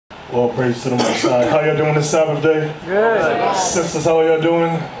Well, praise to the Most High. How y'all doing this Sabbath day? Good. Sisters, how are y'all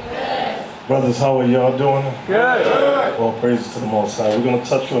doing? Good. Brothers, how are y'all doing? Good. Well, praise to the Most High. We're going to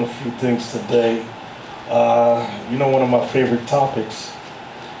touch on a few things today. You know, one of my favorite topics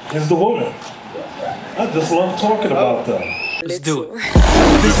is the woman. I just love talking about them. Let's do it.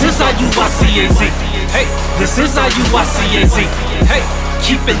 This is IUIC. Hey, this is IUIC. Hey,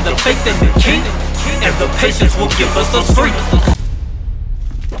 keeping the faith in the King, and the patience will give us the strength.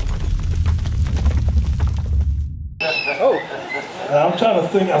 I'm trying to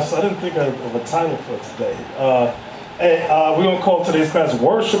think. I didn't think of a title for today. We're going to call today's class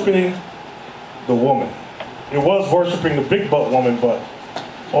Worshiping the Woman. It was Worshiping the Big Butt Woman, but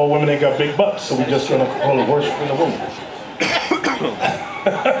all women ain't got big butts, so we're just going to call it Worshiping the Woman.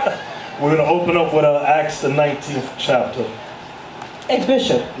 We're going to open up with Acts the 19th chapter. Hey,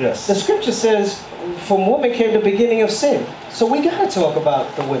 Bishop. Yes. The scripture says, from woman came the beginning of sin. So we got to talk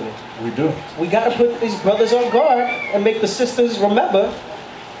about the women. We do. We got to put these brothers on guard and make the sisters remember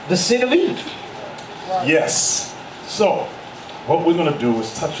the sin of Eve. Yes. So, what we're going to do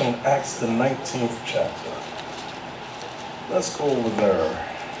is touch on Acts the 19th chapter. Let's go over there.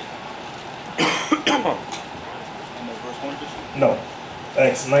 No.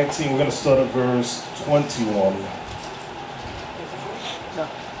 Acts 19, we're going to start at verse 21.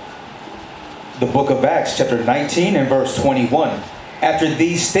 The book of Acts, chapter 19 and verse 21. After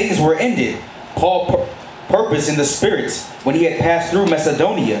these things were ended, Paul purposed in the Spirit, when he had passed through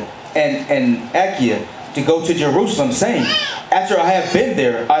Macedonia and Achaia, to go to Jerusalem, saying, after I have been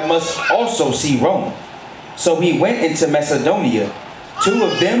there, I must also see Rome. So he went into Macedonia. Two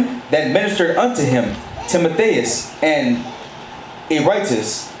of them that ministered unto him, Timotheus and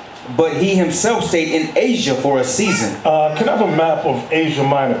Eritis, but he himself stayed in Asia for a season. Can I have a map of Asia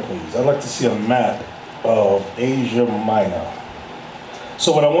Minor, please? I'd like to see a map of Asia Minor.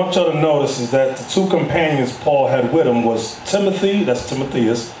 So what I want y'all to notice is that the two companions Paul had with him was Timothy, that's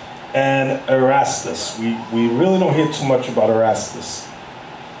Timotheus, and Erastus. We really don't hear too much about Erastus.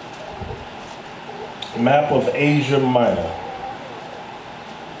 Map of Asia Minor.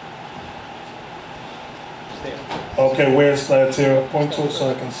 Okay, where's Thyatira? Point to it so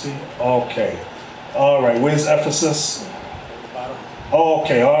I can see. Okay. All right, where's Ephesus?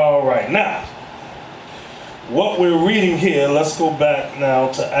 Okay, all right. Now, what we're reading here, let's go back now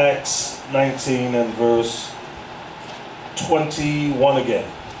to Acts 19 and verse 21 again.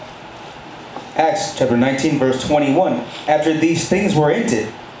 Acts chapter 19, verse 21. After these things were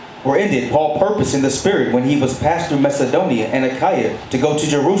ended, Paul purposed in the Spirit, when he was passed through Macedonia and Achaia, to go to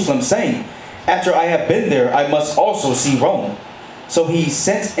Jerusalem, saying, after I have been there, I must also see Rome. So he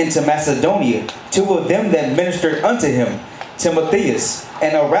sent into Macedonia two of them that ministered unto him, Timotheus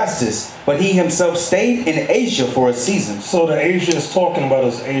and Erastus, but he himself stayed in Asia for a season. So the Asia is talking about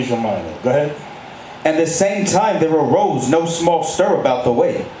is Asia Minor. Go ahead. And the same time there arose no small stir about the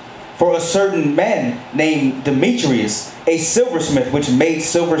way. For a certain man named Demetrius, a silversmith, which made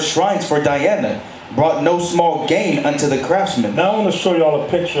silver shrines for Diana, brought no small gain unto the craftsmen. Now I want to show y'all a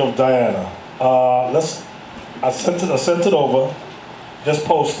picture of Diana. I sent it over. Just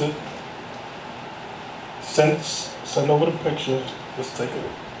post it. Send over the picture. Just take it.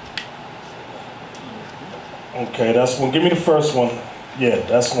 Okay, that's one. Give me the first one. Yeah,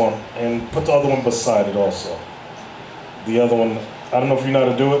 that's one. And put the other one beside it also. The other one, I don't know if you know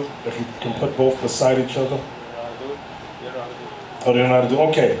how to do it. If you can put both beside each other. Oh, they don't know how to do it?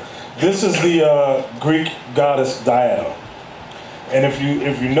 Okay. This is the Greek goddess Diana. And if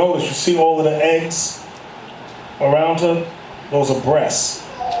you notice, you see all of the eggs around her? Those are breasts.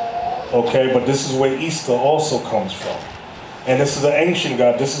 Okay, but this is where Easter also comes from. And this is an ancient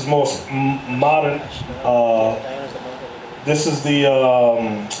god. This is most modern. This is the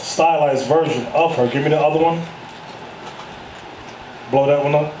stylized version of her. Give me the other one. Blow that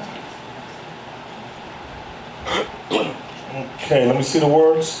one up. Okay, let me see the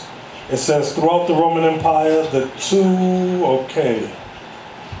words. It says, throughout the Roman Empire, throughout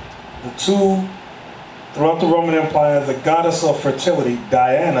the Roman Empire, the goddess of fertility,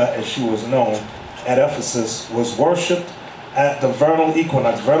 Diana, as she was known at Ephesus, was worshipped at the vernal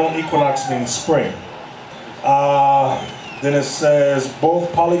equinox. Vernal equinox means spring. Then it says,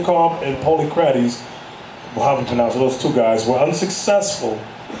 both Polycarp and Polycrates, how we pronounce it, those two guys, were unsuccessful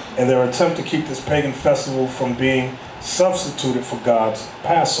in their attempt to keep this pagan festival from being substituted for God's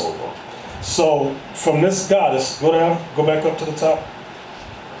Passover. So from this goddess, go down, go back up to the top,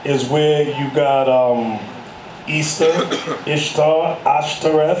 is where you got Easter, Ishtar,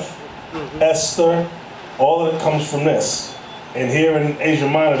 Ashtoreth, Esther, all of it comes from this. And here in Asia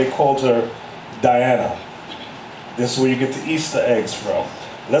Minor, they called her Diana. This is where you get the Easter eggs from.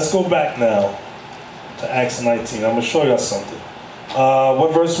 Let's go back now to Acts 19. I'm going to show you something.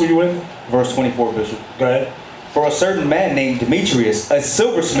 What verse were you in? Verse 24, Bishop. Go ahead. For a certain man named Demetrius, a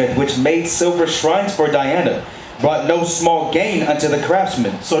silversmith which made silver shrines for Diana, brought no small gain unto the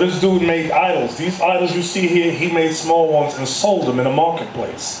craftsmen. So this dude made idols. These idols you see here, he made small ones and sold them in a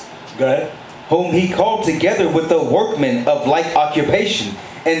marketplace. Go ahead. Whom he called together with the workmen of like occupation,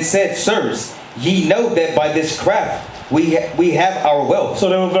 and said, Sirs, ye know that by this craft we have our wealth. So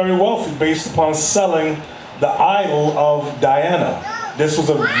they were very wealthy based upon selling the idol of Diana. This was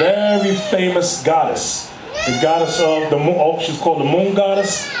a very famous goddess. The goddess of the moon, she's called the moon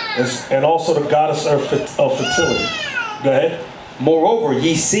goddess, and also the goddess of fertility. Go ahead. Moreover,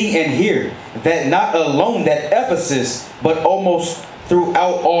 ye see and hear that not alone at Ephesus, but almost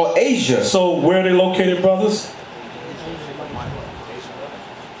throughout all Asia. So where are they located, brothers?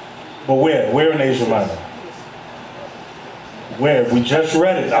 But where? Where in Asia Minor? Where? We just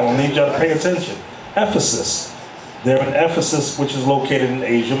read it. I will need y'all to pay attention. Ephesus. They're in Ephesus, which is located in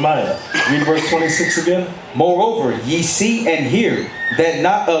Asia Minor. Read verse 26 again. Moreover, ye see and hear that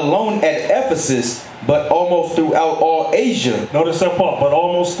not alone at Ephesus, but almost throughout all Asia. Notice that part, but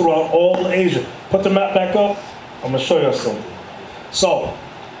almost throughout all Asia. Put the map back up. I'm going to show you something. So,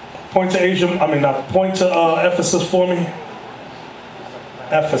 point to Asia, point to Ephesus for me.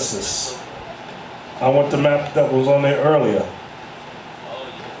 Ephesus. I want the map that was on there earlier.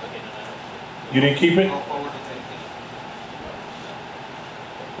 You didn't keep it?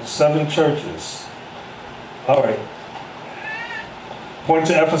 7 churches. All right. Point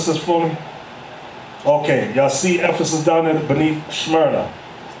to Ephesus for me. Okay, y'all see Ephesus down there beneath Smyrna.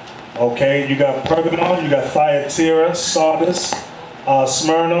 Okay, you got Pergamon, you got Thyatira, Sardis,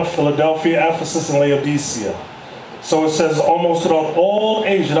 Smyrna, Philadelphia, Ephesus, and Laodicea. So it says almost throughout all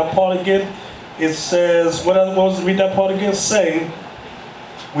Asia. That part again, it says, what was it? Read that part again. Saying,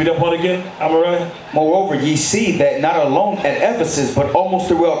 read that part again. Am I right? Moreover, ye see that not alone at Ephesus, but almost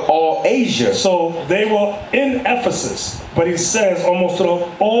throughout all Asia. So they were in Ephesus, but he says almost throughout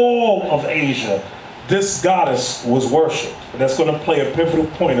all of Asia, this goddess was worshipped. That's going to play a pivotal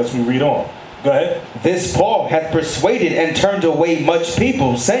point as we read on. Go ahead. This Paul hath persuaded and turned away much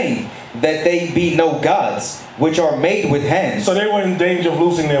people, saying that they be no gods, which are made with hands. So they were in danger of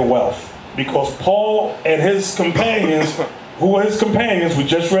losing their wealth, because Paul and his companions, who were his companions, we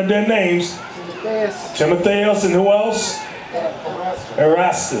just read their names, Timotheus and who else?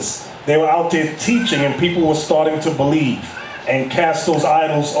 Erastus. They were out there teaching, and people were starting to believe and cast those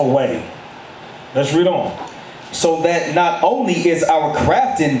idols away. Let's read on. So that not only is our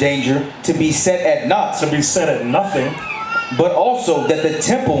craft in danger to be set at naught, to be set at nothing, but also that the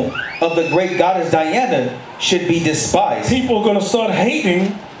temple of the great goddess Diana should be despised. People are going to start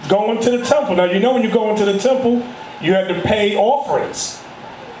hating going to the temple. Now, you know when you go into the temple, you had to pay offerings.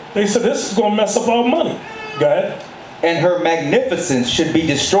 They said, this is going to mess up our money. Go ahead. And her magnificence should be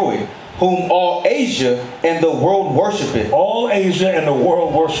destroyed, whom all Asia and the world worshipeth. All Asia and the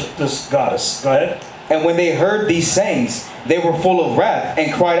world worship this goddess. Go ahead. And when they heard these sayings, they were full of wrath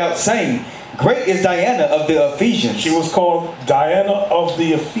and cried out, saying, Great is Diana of the Ephesians. She was called Diana of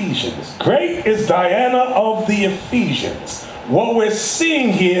the Ephesians. Great is Diana of the Ephesians. What we're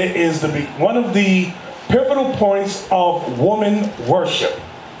seeing here is one of the pivotal points of woman worship.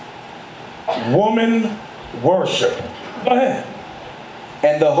 Woman worship. Go ahead.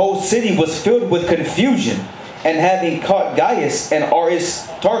 And the whole city was filled with confusion. And having caught Gaius and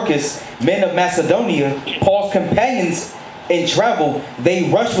Aristarchus, men of Macedonia, Paul's companions in travel, they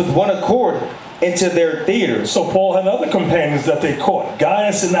rushed with one accord into their theaters. So Paul had other companions that they caught,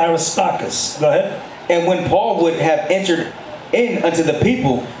 Gaius and Aristarchus. Go ahead. And when Paul would have entered in unto the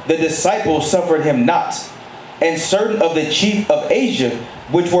people, the disciples suffered him not. And certain of the chief of Asia,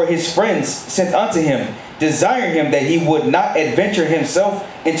 which were his friends, sent unto him, desiring him that he would not adventure himself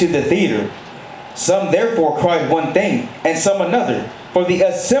into the theater. Some therefore cried one thing, and some another, for the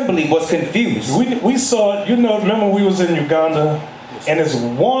assembly was confused. We saw, remember we was in Uganda, and there's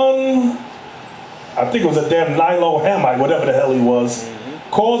one, I think it was a damn Nilo Hamite, whatever the hell he was,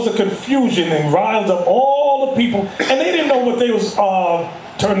 caused a confusion and riled up all the people, and they didn't know what they was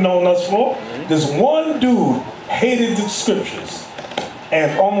turning on us for. This one dude hated the scriptures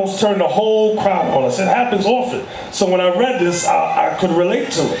and almost turned the whole crowd on us. It happens often. So when I read this, I could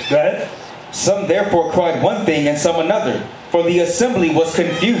relate to it. Go ahead. Some therefore cried one thing, and some another, for the assembly was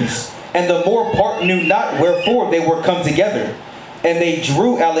confused, and the more part knew not wherefore they were come together. And they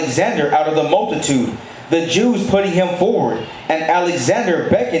drew Alexander out of the multitude, the Jews putting him forward, and Alexander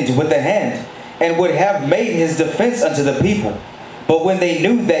beckoned with the hand, and would have made his defense unto the people. But when they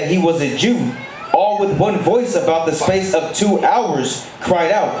knew that he was a Jew, all all with one voice about the space of 2 hours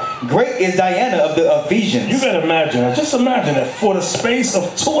cried out, "Great is Diana of the Ephesians." You gotta imagine that. Just imagine that for the space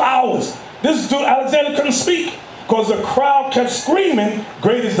of 2 hours, this dude, Alexander, couldn't speak because the crowd kept screaming,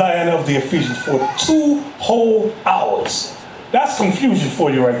 "Great is Diana of the Ephesians," for 2 whole hours. That's confusion for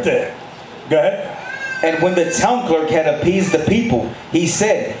you right there. Go ahead. And when the town clerk had appeased the people, he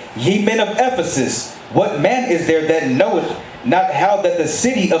said, "Ye men of Ephesus, what man is there that knoweth not how that the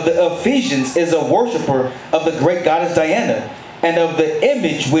city of the Ephesians is a worshipper of the great goddess Diana, and of the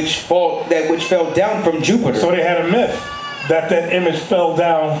image which fell down from Jupiter?" So they had a myth that that image fell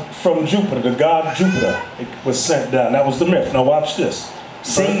down from Jupiter, the god Jupiter. It was sent down. That was the myth. Now watch this.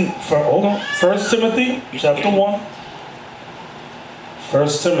 Hold on. 1 Timothy chapter 1.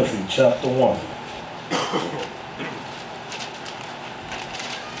 1 Timothy chapter 1.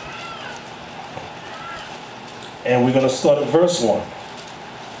 And we're going to start at verse 1.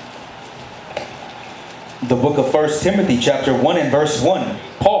 The book of 1 Timothy chapter 1 and verse 1.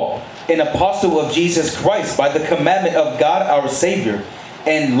 Paul, an apostle of Jesus Christ, by the commandment of God our Savior,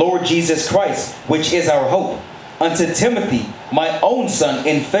 and Lord Jesus Christ, which is our hope, unto Timothy, my own son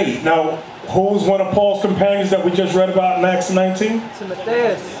in faith. Now, who was one of Paul's companions that we just read about in Acts 19?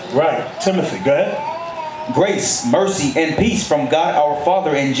 Timothy. Right, Timothy. Go ahead. Grace, mercy, and peace from God our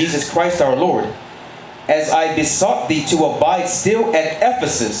Father and Jesus Christ our Lord. As I besought thee to abide still at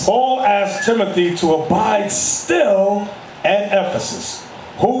Ephesus. Paul asked Timothy to abide still at Ephesus.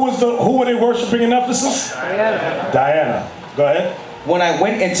 Who were they worshiping in Ephesus? Diana. Go ahead. When I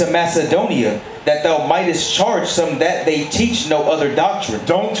went into Macedonia, that thou mightest charge some that they teach no other doctrine.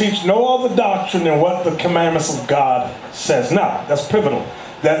 Don't teach no other doctrine than what the commandments of God says. Now, that's pivotal.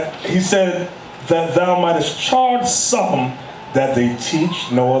 That he said that thou mightest charge some that they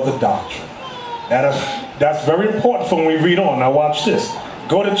teach no other doctrine. That's very important for when we read on. Now watch this.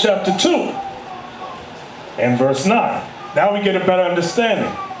 Go to chapter 2 and verse 9. Now we get a better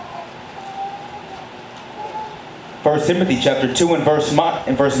understanding. 1 Timothy chapter 2 and verse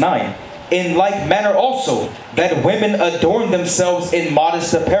 9. In like manner also, that women adorn themselves in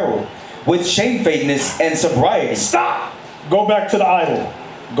modest apparel, with shamefacedness and sobriety. Stop! Go back to the idol.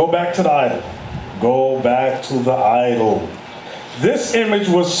 Go back to the idol. Go back to the idol. This image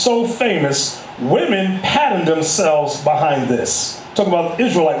was so famous, women patterned themselves behind this. Talk about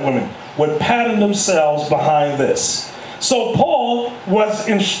Israelite women would pattern themselves behind this. So Paul was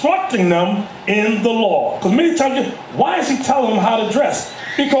instructing them in the law. Because many times, why is he telling them how to dress?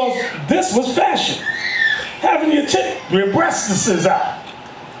 Because this was fashion. Having your breasts out.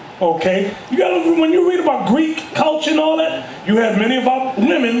 Okay? You gotta, when you read about Greek culture and all that, you had many of our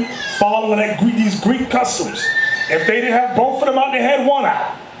women following these Greek customs. If they didn't have both of them out, they had one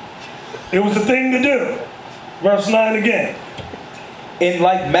out. It was the thing to do. Verse 9 again. In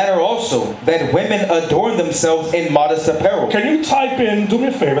like manner also, that women adorn themselves in modest apparel. Can you type in, do me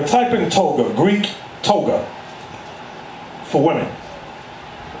a favor, type in toga, Greek toga, for women.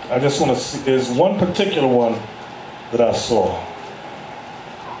 I just want to see, there's one particular one that I saw.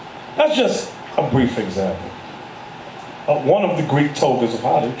 That's just a brief example of one of the Greek togas of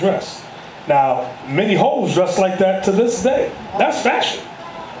how they dress. Now, many hoes dress like that to this day. That's fashion.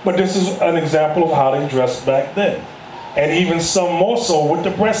 But this is an example of how they dressed back then. And even some more so with the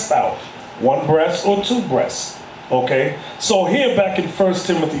breast out. One breast or two breasts. Okay? So here back in 1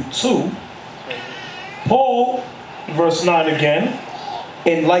 Timothy 2, Paul, verse 9 again.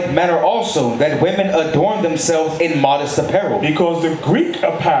 In like manner also, that women adorn themselves in modest apparel. Because the Greek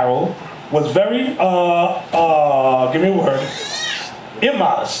apparel was very, give me a word,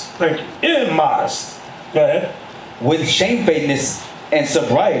 immodest. Thank you. Immodest. Go ahead. With shamefacedness and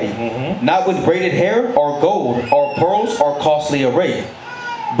sobriety, not with braided hair or gold or pearls or costly array,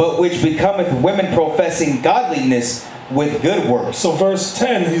 but which becometh women professing godliness with good works. So verse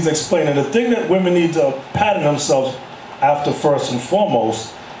 10, he's explaining the thing that women need to pattern themselves after first and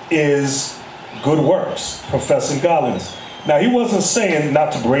foremost is good works, professing godliness. Now he wasn't saying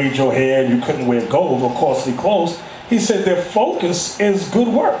not to braid your hair and you couldn't wear gold or costly clothes. He said their focus is good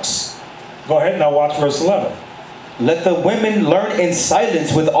works. Go ahead now, watch verse 11. Let the women learn in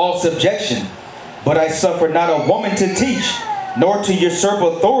silence with all subjection. But I suffer not a woman to teach, nor to usurp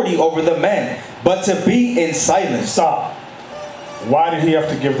authority over the man, but to be in silence. Stop. Why did he have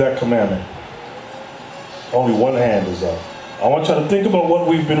to give that commandment? Only one hand is up. I want you to think about what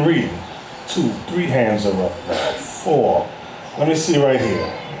we've been reading. 2, 3 hands are up now. 4. Let me see right here.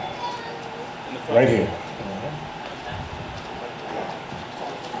 Right here.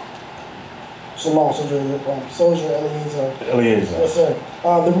 Shalom, Soldier Eliezer. Eliezer. Yes, sir.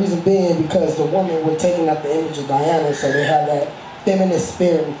 The reason being because the women were taking out the image of Diana, so they had that feminist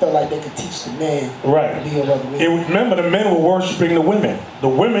spirit and felt like they could teach the men Right. to be above the women. Remember, the men were worshiping the women. The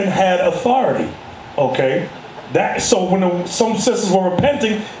women had authority. Okay? So when some sisters were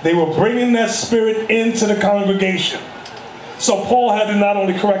repenting, they were bringing that spirit into the congregation. So Paul had to not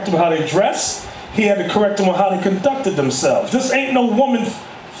only correct them how they dress, he had to correct them on how they conducted themselves. This ain't no woman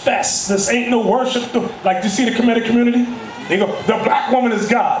fest. This ain't no worship. Like you see the Kemetic community? They go, the black woman is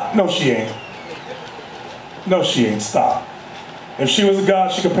God. No, she ain't. No, she ain't. Stop. If she was a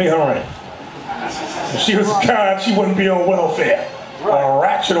God, she could pay her rent. If she was a God, she wouldn't be on welfare. Or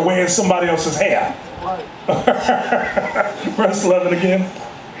ratchet away in somebody else's hair. Verse 11 again.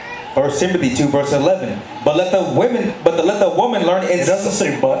 1 Timothy 2 verse 11. But let the woman learn in It doesn't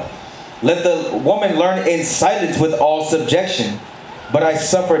say but. Let the woman learn in silence with all subjection. But I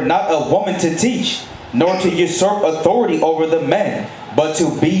suffer not a woman to teach, nor to usurp authority over the men, but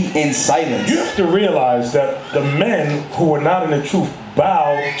to be in silence. You have to realize that the men who were not in the truth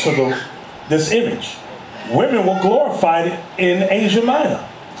bowed to this image. Women were glorified in Asia Minor.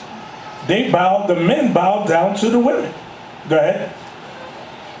 The men bowed down to the women. Go ahead.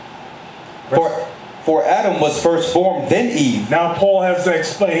 For Adam was first formed, then Eve. Now Paul has to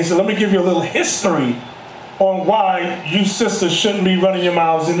explain. He said, let me give you a little history on why you sisters shouldn't be running your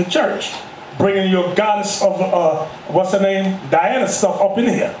mouths in the church. Bringing your goddess of, what's her name? Diana stuff up in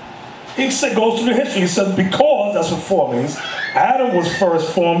here. He said, goes through the history. He said, because, that's what for means, Adam was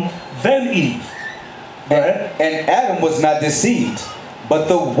first formed, then Eve. Go ahead. And Adam was not deceived, but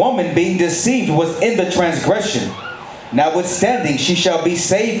the woman being deceived was in the transgression. Notwithstanding, she shall be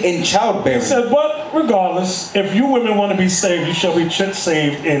saved in childbearing. He said, but regardless, if you women want to be saved, you shall be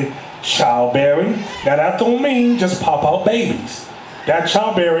saved in childbearing. Now that don't mean just pop out babies. That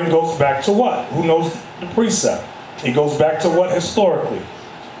childbearing goes back to what? Who knows the precept? It goes back to what historically?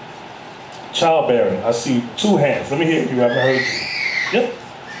 Childbearing. I see two hands. Let me hear you. I haven't heard you. Yep.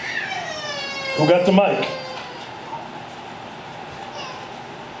 Who got the mic?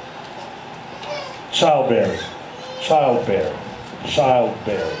 Childbearing. Childbearing.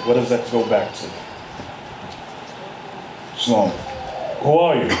 Childbearing. What does that go back to? Shalom. Who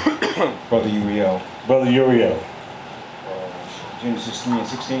are you? Brother Uriel. Brother Uriel. Genesis 3 and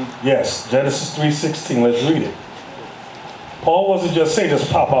 16? Yes, Genesis 3:16. Let's read it. Paul wasn't just saying just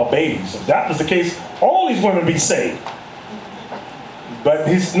pop out babies. If that was the case, all these women be saved. But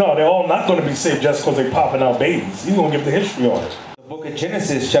they're all not going to be saved just because they're popping out babies. He's going to give the history on it. The book of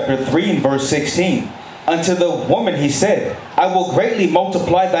Genesis chapter 3 and verse 16. Unto the woman he said, I will greatly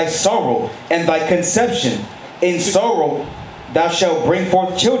multiply thy sorrow and thy conception. In sorrow thou shalt bring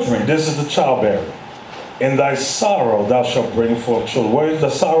forth children. This is the childbearing. In thy sorrow thou shalt bring forth children. Where does the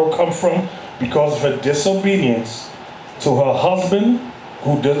sorrow come from? Because of her disobedience to her husband,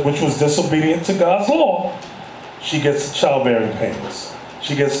 which was disobedient to God's law. She gets the childbearing pains.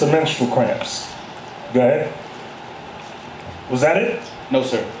 She gets the menstrual cramps. Go ahead. Was that it? No,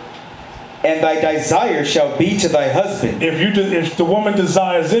 sir. And thy desire shall be to thy husband. If the woman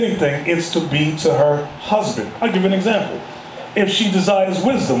desires anything, it's to be to her husband. I'll give you an example. If she desires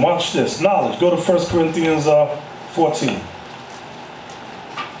wisdom, watch this, knowledge. Go to 1 Corinthians 14.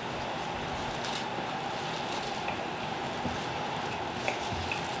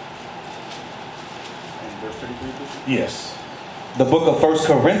 Yes. The book of 1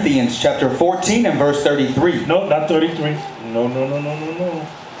 Corinthians chapter 14 and verse 33. No, not 33. No.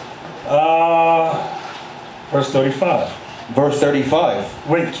 Verse 35. Verse 35.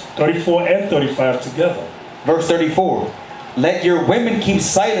 Wait, 34 and 35 together. Verse 34. Let your women keep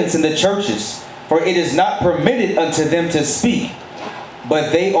silence in the churches, for it is not permitted unto them to speak,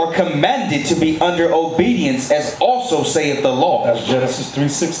 but they are commanded to be under obedience, as also saith the law. That's Genesis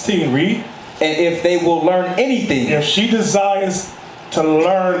 3:16. Read. And if they will learn anything, if she desires to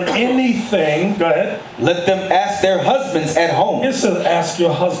learn anything, go ahead. Let them ask their husbands at home. It says ask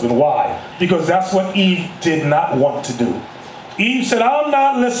your husband. Why? Because that's what Eve did not want to do. Eve said, I'm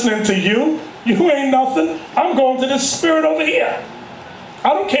not listening to you. You ain't nothing. I'm going to this spirit over here. I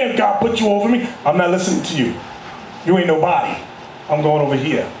don't care if God put you over me. I'm not listening to you. You ain't nobody. I'm going over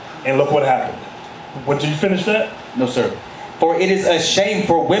here. And look what happened. What, did you finish that? No, sir. For it is a shame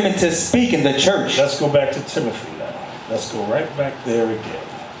for women to speak in the church. Let's go back to Timothy now. Let's go right back there again.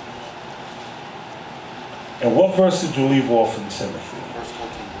 And what verse did you leave off in Timothy? Verse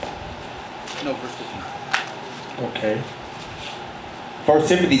 14. No, verse 15. Okay. 1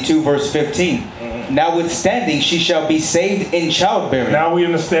 Timothy 2 verse 15. Mm-hmm. Notwithstanding, she shall be saved in childbearing. Now we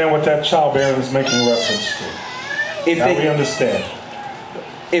understand what that childbearing is making reference to. We understand.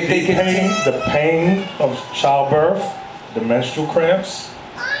 If the pain of childbirth, the menstrual cramps,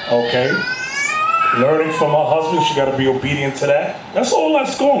 okay. Learning from her husband, she got to be obedient to that. That's all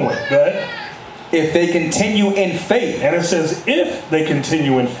that's going with. Go ahead. If they continue in faith. And it says, if they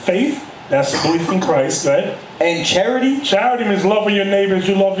continue in faith, that's belief in Christ, go ahead. And charity. Charity means loving your neighbor as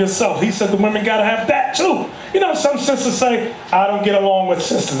you love yourself. He said the women got to have that too. You know, some sisters say, I don't get along with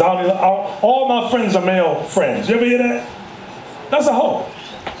sisters. All my friends are male friends. You ever hear that? That's a hoe.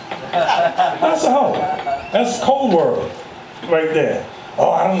 That's a hoe. That's cold word right there.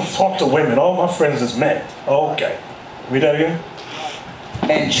 Oh, I don't talk to women. All my friends is men. Okay. Read that again.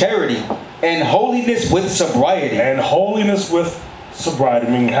 And charity. And holiness with sobriety. And holiness with sobriety,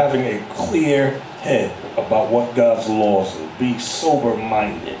 meaning having a clear head about what God's laws are. Be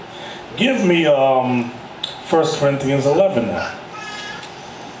sober-minded. Give me 1 Corinthians 11 now.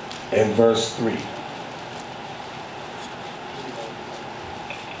 In verse 3.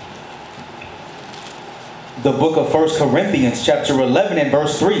 The book of 1 Corinthians chapter 11 and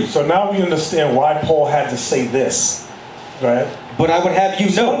verse 3. So now we understand why Paul had to say this. Go ahead. But I would have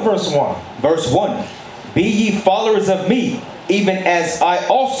you know. Verse 1. Verse 1. Be ye followers of me, even as I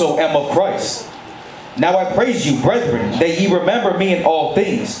also am of Christ. Now I praise you, brethren, that ye remember me in all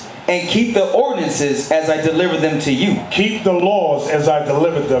things, and keep the ordinances as I deliver them to you. Keep the laws as I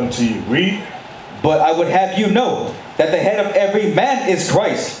delivered them to you. Read. But I would have you know that the head of every man is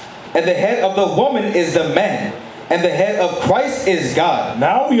Christ, and the head of the woman is the man, and the head of Christ is God.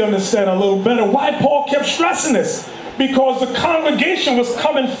 Now we understand a little better why Paul kept stressing this. Because the congregation was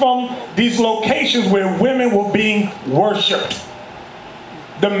coming from these locations where women were being worshipped.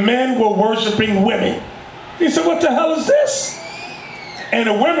 The men were worshiping women. He said, what the hell is this? And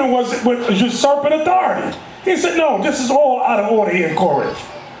the women was usurping authority. He said, no, this is all out of order here in Corinth.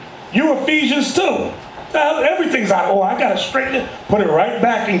 You Ephesians too. Everything's out of order. I got to straighten it, put it right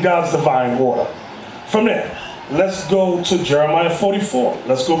back in God's divine order. From there, let's go to Jeremiah 44.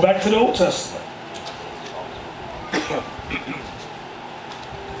 Let's go back to the Old Testament.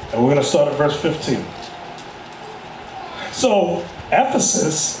 And we're going to start at verse 15. So,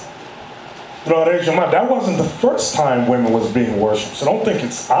 Ephesus, throughout Asia Minor, that wasn't the first time women was being worshipped. So don't think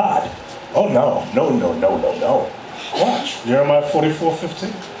it's odd. Oh, no. No. Watch. Jeremiah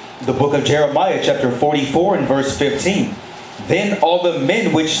 44:15. The book of Jeremiah, chapter 44 and verse 15. Then all the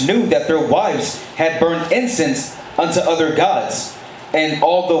men which knew that their wives had burned incense unto other gods, and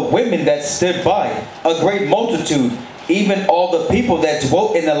all the women that stood by, a great multitude, even all the people that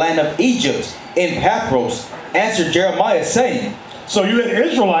dwelt in the land of Egypt, in Pathros, answered Jeremiah, saying. So you had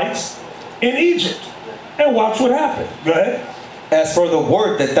Israelites in Egypt. And watch what happened. Go ahead. As for the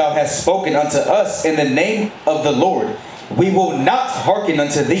word that thou hast spoken unto us in the name of the Lord, we will not hearken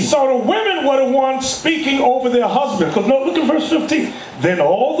unto thee. So the women were the ones speaking over their husbands. Because no, look at verse 15. Then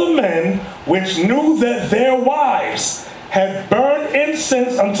all the men which knew that their wives had burned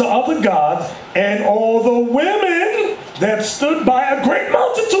incense unto other gods, and all the women that stood by, a great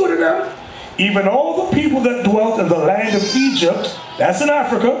multitude of them, even all the people that dwelt in the land of Egypt, that's in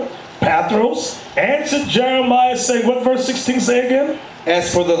Africa, Pathros, answered Jeremiah, saying, what verse 16 say again?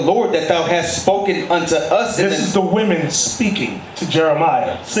 As for the Lord that thou hast spoken unto us. This is the women speaking to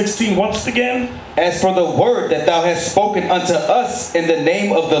Jeremiah. 16 once again. As for the word that thou hast spoken unto us in the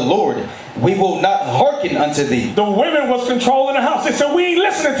name of the Lord, we will not hearken unto thee. The women was controlling the house. They said, we ain't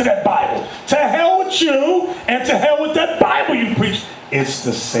listening to that Bible. To hell with you, and to hell with that Bible you preach. It's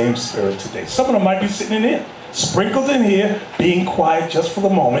the same spirit today. Some of them might be sitting in here, sprinkled in here, being quiet just for the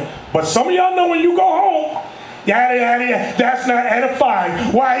moment. But some of y'all know when you go home, yada, yada, yada, that's not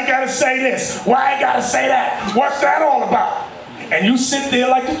edifying. Why you gotta say this? Why you gotta say that? What's that all about? And you sit there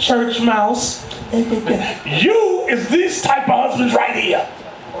like a church mouse. You is this type of husbands right here.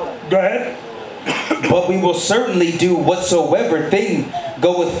 Go ahead. But we will certainly do whatsoever thing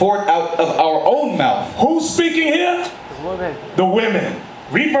goeth forth out of our own mouth. Who's speaking here? The women.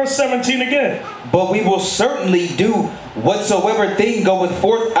 Read verse 17 again. But we will certainly do whatsoever thing goeth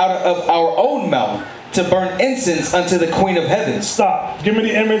forth out of our own mouth, to burn incense unto the Queen of Heaven. Stop. Give me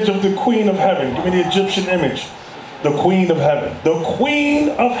the image of the Queen of Heaven. Give me the Egyptian image. The Queen of Heaven. The Queen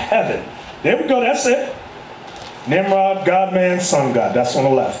of Heaven. There we go. That's it. Nimrod, God, man, sun god. That's on the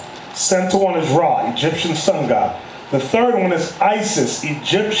left. Center one is Ra, Egyptian sun god. The third one is Isis,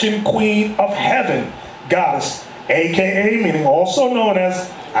 Egyptian Queen of Heaven, goddess, aka meaning also known as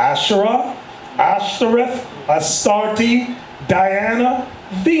Asherah, Ashtoreth, Astarte, Diana,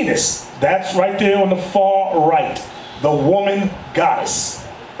 Venus. That's right there on the far right. The woman goddess.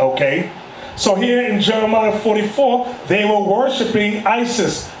 Okay? So here in Jeremiah 44, they were worshiping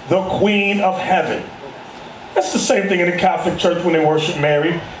Isis, the Queen of Heaven. That's the same thing in the Catholic Church when they worship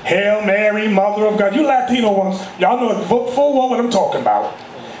Mary. Hail Mary, Mother of God. You Latino ones, y'all know full well what I'm talking about.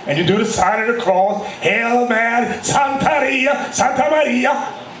 and you do the sign of the cross, Hail Mary, Santa Maria, Santa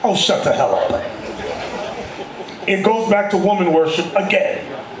Maria. Oh, shut the hell up. It goes back to woman worship again.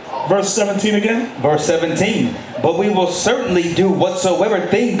 Verse 17 again. Verse 17. But we will certainly do whatsoever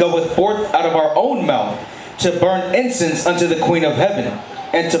thing goeth forth out of our own mouth, to burn incense unto the Queen of Heaven,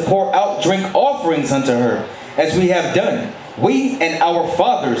 and to pour out drink offerings unto her, as we have done, we and our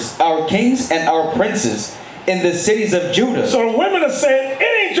fathers, our kings and our princes, in the cities of Judah. So the women are saying,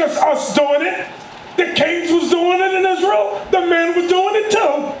 it ain't just us doing it. The kings was doing it in Israel. The men were doing it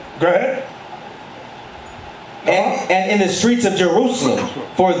too. Go ahead. And in the streets of Jerusalem,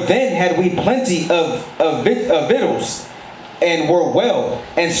 for then had we plenty of victuals, and were well,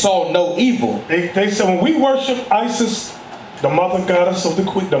 and saw no evil. They said when we worship Isis, the mother goddess of the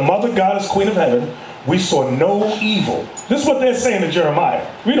queen of heaven, we saw no evil. This is what they're saying to Jeremiah.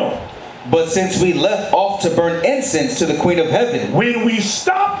 Read on. But since we left off to burn incense to the Queen of Heaven, when we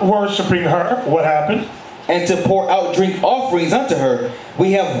stopped worshiping her, what happened? And to pour out drink offerings unto her,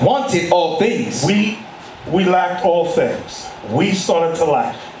 we have wanted all things. We lacked all things. We started to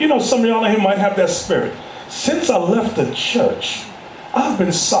lack. You know, some of y'all in here might have that spirit. Since I left the church, I've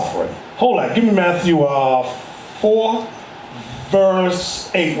been suffering. Hold on, give me Matthew 4,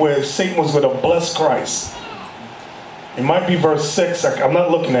 verse 8, where Satan was going to bless Christ. It might be verse 6. I'm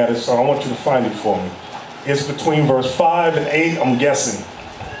not looking at it, so I want you to find it for me. It's between verse 5 and 8, I'm guessing.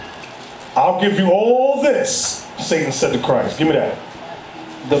 I'll give you all this, Satan said to Christ. Give me that.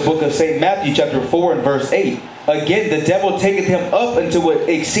 The book of St. Matthew, chapter 4 and verse 8. Again, the devil taketh him up into an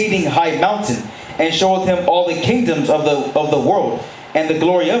exceeding high mountain, and showeth him all the kingdoms of the world, and the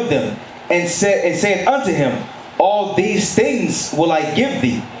glory of them, and saith unto him, all these things will I give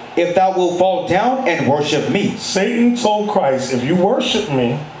thee, if thou wilt fall down and worship me. Satan told Christ, if you worship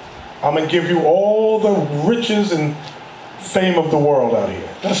me, I'm going to give you all the riches and fame of the world out here.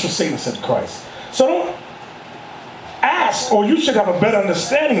 That's what Satan said to Christ. So don't ask, or you should have a better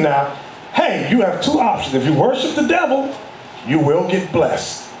understanding now. Hey, you have two options. If you worship the devil, you will get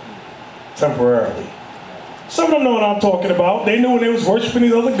blessed temporarily. Some of them know what I'm talking about. They knew when they was worshiping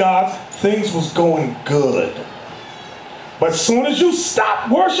these other gods, things was going good. But as soon as you stop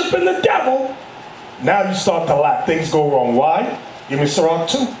worshiping the devil, now you start to lack. Things go wrong. Why? Give me Sirach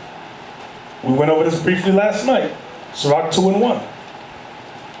 2. We went over this briefly last night. Sirach 2 and 1.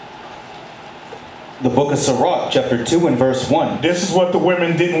 The book of Sirach, chapter 2 and verse 1. This is what the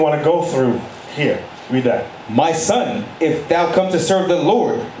women didn't want to go through. Here, read that. My son, if thou come to serve the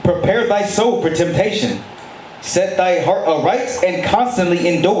Lord, prepare thy soul for temptation. Set thy heart aright and constantly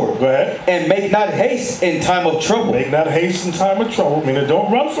endure. Go ahead. And make not haste in time of trouble. Make not haste in time of trouble. Meaning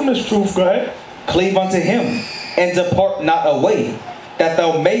don't run from this truth. Go ahead. Cleave unto him and depart not away, that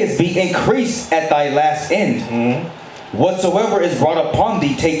thou mayest be increased at thy last end. Mm-hmm. Whatsoever is brought upon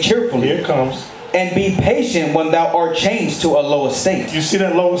thee, take cheerfully. Here it comes. And be patient when thou art changed to a low estate. You see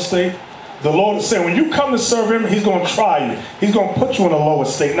that low estate? The Lord is saying when you come to serve him, he's going to try you. He's going to put you in a low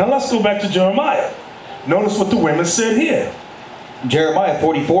estate. Now let's go back to Jeremiah. Notice what the women said here. Jeremiah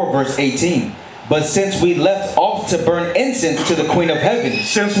 44 verse 18. But since we left off to burn incense to the Queen of Heaven,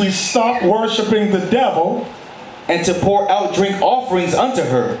 since we stopped worshiping the devil, and to pour out drink offerings unto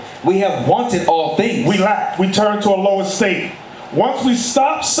her, we have wanted all things. We lacked. We turned to a low estate. Once we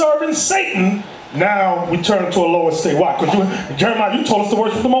stopped serving Satan, now we turn to a lower state. Why? Because Jeremiah, you told us to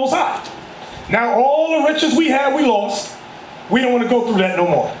worship the Most High. Now all the riches we had, we lost. We don't want to go through that no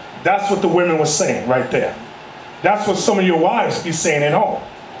more. That's what the women were saying right there. That's what some of your wives be saying at home.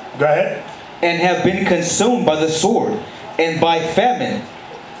 Go ahead. And have been consumed by the sword and by famine.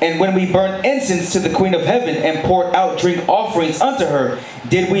 And when we burned incense to the Queen of Heaven and poured out drink offerings unto her,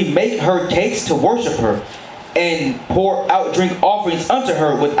 did we make her cakes to worship her, and pour out drink offerings unto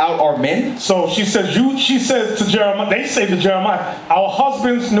her without our men? So she says, she says to Jeremiah, they say to Jeremiah, our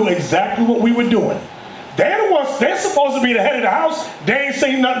husbands knew exactly what we were doing. They're the ones, they're supposed to be the head of the house. They ain't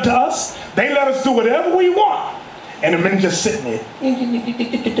saying nothing to us. They let us do whatever we want. And the men just sitting there.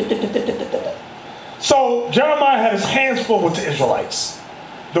 So Jeremiah had his hands full with the Israelites.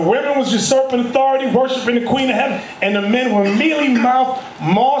 The women was usurping authority, worshiping the Queen of Heaven, and the men were mealy-mouthed,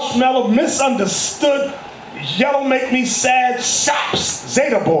 marshmallow, misunderstood, yellow make me sad, saps,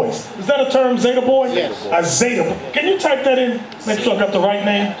 Zeta boys. Is that a term, Zeta boy? Yes. A Zeta boy. Can you type that in? Make sure I got the right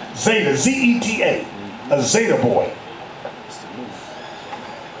name. Zeta, Z-E-T-A. A Zeta boy.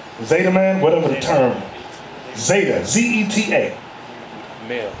 Zeta man, whatever the term. Zeta, Z-E-T-A.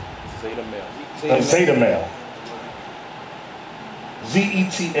 Male. Zeta male. A Zeta male.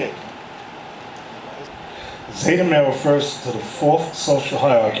 Z-E-T-A. Zeta male refers to the fourth social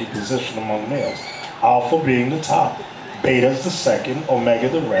hierarchy position among males. Alpha being the top, beta's the second, omega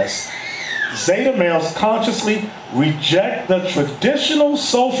the rest. Zeta males consciously reject the traditional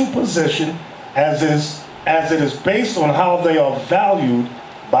social position as it is based on how they are valued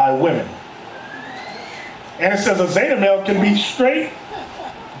by women. And it says a Zeta male can be straight,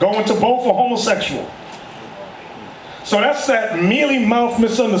 going to both, or homosexual. So that's that mealy mouth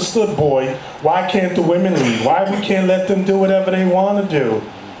misunderstood boy. Why can't the women lead? Why we can't let them do whatever they want to do?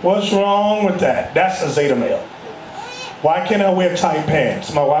 What's wrong with that? That's a Zeta male. Why can't I wear tight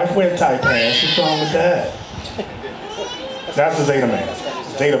pants? My wife wears tight pants. What's wrong with that? That's a Zeta male.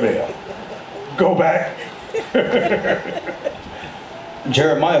 Zeta male. Go back.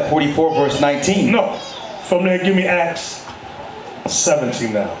 Jeremiah 44 verse 19. No. From there, give me Acts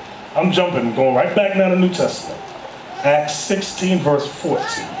 17 now. I'm jumping, going right back now to the New Testament. Acts 16 verse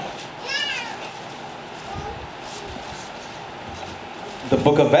 14. The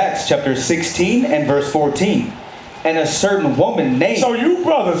book of Acts chapter 16 and verse 14. And a certain woman named... So you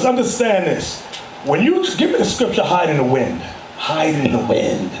brothers, understand this. When you, give me the scripture, hide in the wind. Hide in the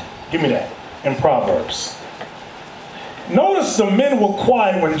wind. Give me that in Proverbs. Notice the men were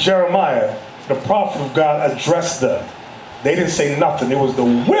quiet when Jeremiah, the prophet of God, addressed them. They didn't say nothing. It was the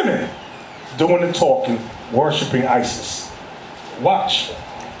women doing the talking, worshiping Isis. Watch.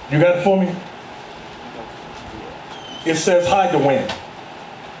 You got it for me? It says hide the wind.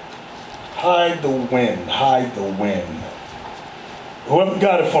 Hide the wind. Hide the wind. Whoever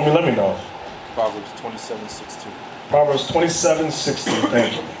got it for me, let me know. Proverbs 27:16. Proverbs 27:16.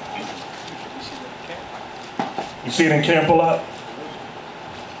 Thank you. You see it in camp a lot?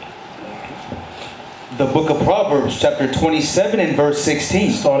 The book of Proverbs chapter 27 and verse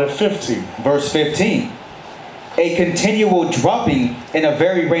 16. Start at 15. Verse 15. A continual dropping in a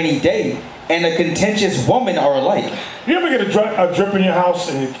very rainy day and a contentious woman are alike. You ever get a drip in your house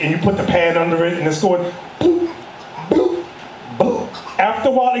and you put the pan under it and it's going boop, boop, boop. After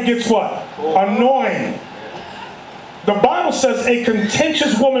a while it gets what? Annoying. The Bible says a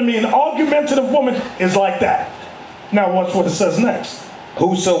contentious woman, meaning an argumentative woman, is like that. Now watch what it says next.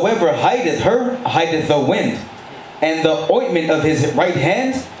 Whosoever hideth her, hideth the wind, and the ointment of his right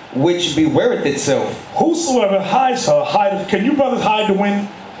hand, which beweareth itself. Whosoever hides her, hideth. Can you brothers hide the wind?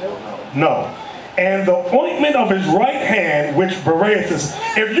 No. And the ointment of his right hand, which beweareth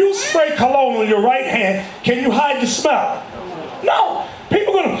itself. If you spray cologne on your right hand, can you hide the smell? No.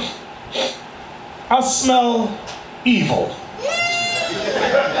 People are gonna, I smell evil.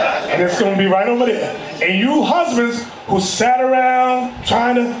 And it's going to be right over there. And you husbands who sat around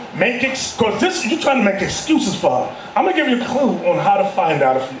trying to make because you're trying to make excuses for her. I'm going to give you a clue on how to find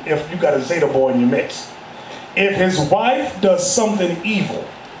out if you got a Zeta boy in your midst. If his wife does something evil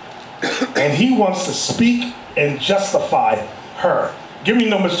and he wants to speak and justify her. Give me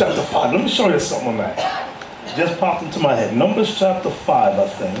Numbers chapter 5. Let me show you something on that. Just popped into my head. Numbers chapter 5, I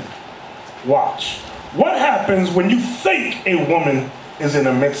think. Watch. What happens when you think a woman is in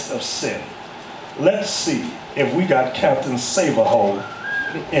the midst of sin? Let's see if we got Captain Save-A-Hole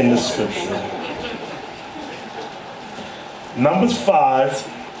in the scripture. Numbers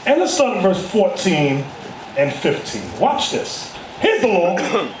 5, and let's start at verse 14 and 15. Watch this. Here's the law.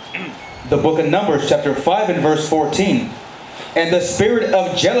 The book of Numbers chapter 5 and verse 14. And the spirit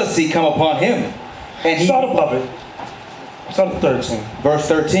of jealousy come upon him. And he... Start above it. Start at 13. Verse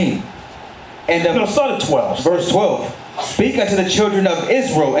 13. And no, start at 12. Verse 12. Speak unto the children of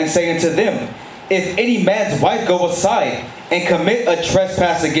Israel, and say unto them, if any man's wife go aside, and commit a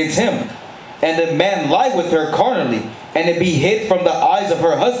trespass against him, and the man lie with her carnally, and it be hid from the eyes of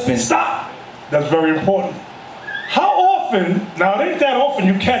her husband. Stop! That's very important. How often, now it ain't that often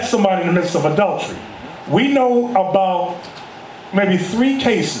you catch somebody in the midst of adultery. We know about maybe 3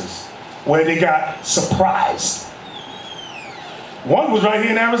 cases where they got surprised. One was right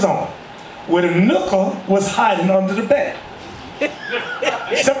here in Arizona, where the nooker was hiding under the bed.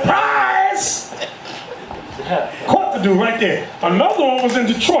 Surprise! Caught the dude right there. Another one was in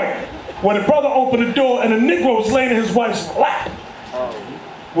Detroit, where the brother opened the door and the Negro was laying in his wife's lap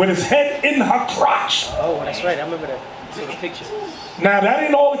with his head in her crotch. Oh, that's right. I remember that. See the picture. Now, that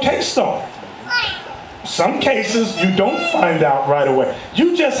ain't all the case, though. Some cases you don't find out right away.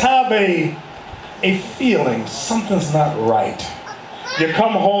 You just have a feeling something's not right. You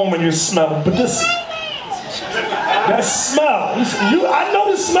come home and you smell badissi. That smell. I know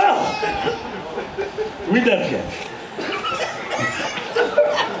the smell. Read that again.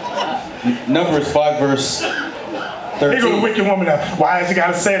 Numbers 5 verse 13. They go to wicked woman now. Why has he got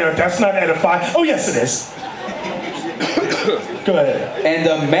to say that? That's not edifying. Oh, yes, it is. Go ahead. And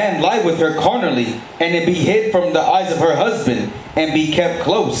the man lie with her carnally, and it be hid from the eyes of her husband, and be kept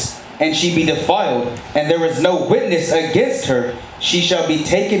close, and she be defiled, and there is no witness against her, she shall be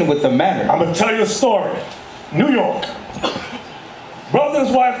taken with the manner. I'm going to tell you a story. New York. Brother and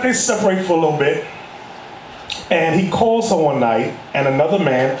his wife, they separate for a little bit. And he calls her one night, and another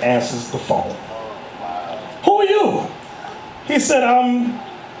man answers the phone. Who are you? He said, I'm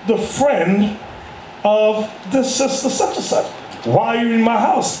the friend of the sister such and such. Why are you in my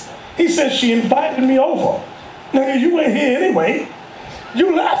house? He said, she invited me over. Nigga, you ain't here anyway.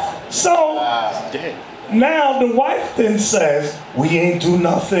 You left. So now the wife then says, we ain't do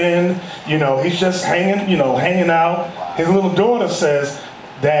nothing. You know, he's just hanging out. His little daughter says,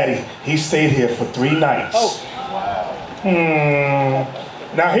 Daddy, he stayed here for 3 nights.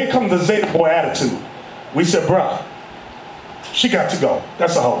 Now here comes the Zeta boy attitude. We said, bruh, she got to go.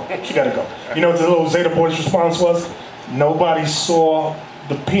 That's a hoe. She got to go. You know what the little Zeta boy's response was? Nobody saw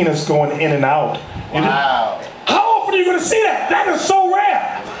the penis going in and out. Wow. How often are you going to see that? That is so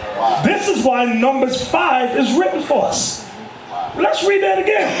rare. Wow. This is why Numbers 5 is written for us. Wow. Let's read that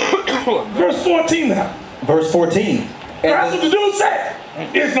again. Verse 14 now. Verse 14. That's what the dude said.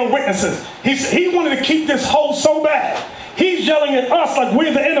 There's no witnesses. He wanted to keep this hoe so bad. He's yelling at us like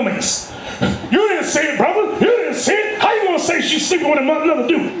we're the enemies. You didn't see it, brother. You didn't see it. How you gonna say she's sleeping with another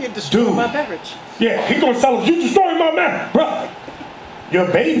dude? You destroyed my marriage. Yeah, he gonna tell us you destroyed my marriage, bro.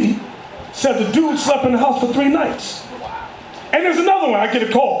 Your baby said the dude slept in the house for 3 nights. And there's another one. I get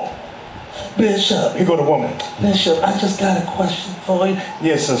a call. Bishop, here go the woman. Bishop, I just got a question for you.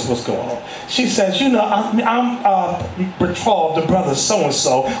 Yes, sis, what's going on? She says, you know, I'm betrothed to brother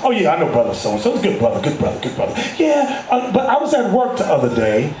so-and-so. Oh, yeah, I know brother so-and-so. Good brother, good brother, good brother. Yeah, but I was at work the other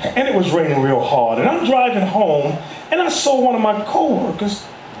day, and it was raining real hard. And I'm driving home, and I saw one of my co-workers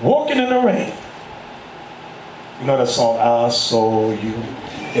walking in the rain. You know that song, I saw you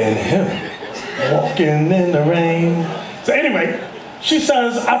and him walking in the rain. So anyway, she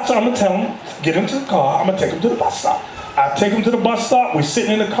says, I'm going to tell him, get into the car, I'm going to take him to the bus stop. I take him to the bus stop, we're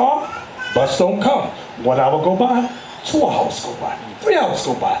sitting in the car, bus don't come. 1 hour go by, 2 hours go by, 3 hours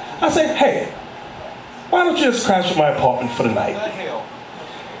go by. I say, hey, why don't you just crash at my apartment for the night?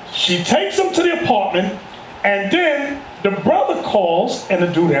 She takes him to the apartment, and then the brother calls, and the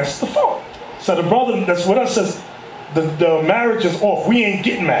dude answers the phone. So the brother that's with us says, the marriage is off, we ain't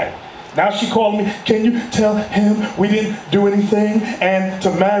getting married. Now she called me, can you tell him we didn't do anything and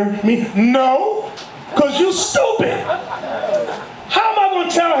to marry me? No, because you're stupid. How am I going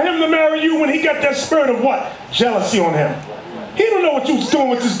to tell him to marry you when he got that spirit of what? Jealousy on him. He don't know what you was doing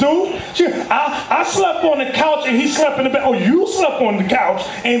with this dude. I slept on the couch and he slept in the bed. Oh, you slept on the couch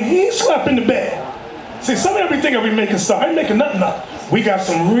and he slept in the bed. See, some of y'all be thinking we making stuff. I ain't making nothing up. We got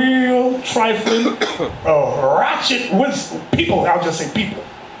some real trifling, ratchet people. I'll just say people.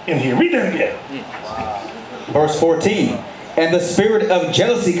 In here, read that again. Verse 14. And the spirit of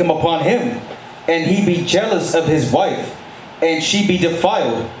jealousy come upon him, and he be jealous of his wife, and she be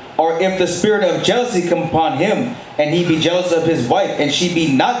defiled. Or if the spirit of jealousy come upon him, and he be jealous of his wife, and she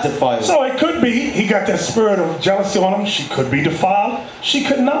be not defiled. So it could be, he got that spirit of jealousy on him. She could be defiled. She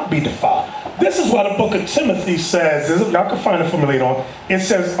could not be defiled. This is what the book of Timothy says. Y'all can find it for me later on. It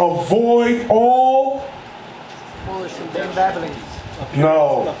says, avoid all...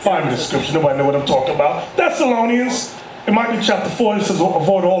 No, find me the scripture. Nobody know what I'm talking about. Thessalonians, it might be chapter 4. It says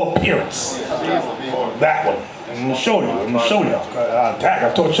avoid all appearance. That one. I'm going to show you. I'm going to show y'all.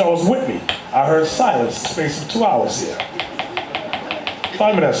 I thought y'all was with me. I heard silence in the space of 2 hours here.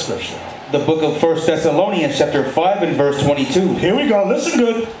 Find me that scripture. The book of 1 Thessalonians chapter 5 and verse 22. Here we go. Listen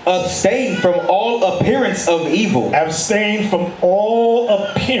good. Abstain from all appearance of evil. Abstain from all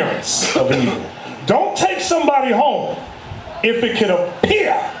appearance of evil. Don't take somebody home if it could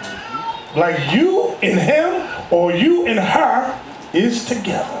appear like you and him or you and her is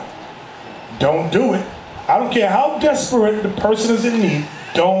together. Don't do it. I don't care how desperate the person is in need.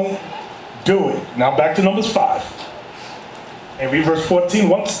 Don't do it. Now back to Numbers 5. And read verse 14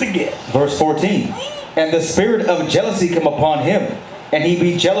 once again. Verse 14. And the spirit of jealousy come upon him, and he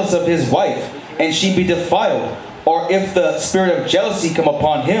be jealous of his wife, and she be defiled. Or if the spirit of jealousy come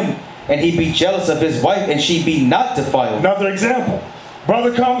upon him, and he be jealous of his wife, and she be not defiled. Another example.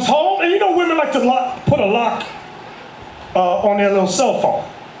 Brother comes home, and you know women like to put a lock on their little cell phone.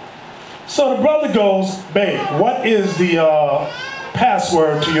 So the brother goes, babe, what is the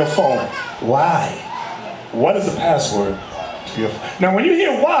password to your phone? Why? What is the password to your phone? Now when you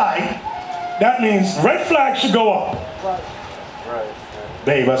hear why, that means red flag should go up. Right.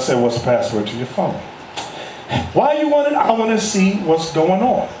 Babe, I said, what's the password to your phone? Why you want it? I want to see what's going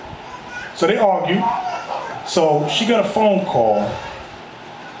on. So they argue. So she got a phone call.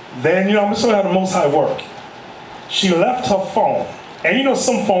 Then, you know, I'm going to show you how the Most High work. She left her phone And you know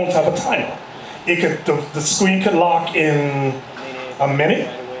some phones have a timer. The screen could lock in a minute,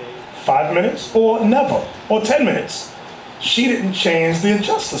 5 minutes, or never, or 10 minutes. She didn't change the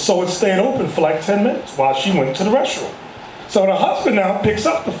adjuster, so it stayed open for like 10 minutes while she went to the restroom. So the husband now picks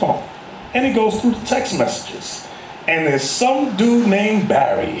up the phone, and he goes through the text messages. And there's some dude named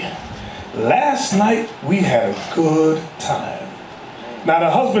Barry. Last night, we had a good time. Now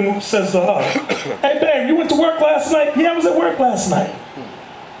the husband says to her, hey babe, you went to work last night? Yeah, I was at work last night.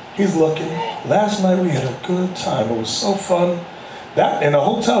 He's looking, last night we had a good time. It was so fun. And the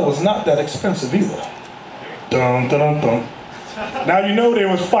hotel was not that expensive either. Dun, dun, dun, dun. Now you know there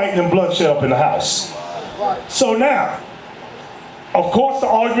was fighting and bloodshed up in the house. So now, of course the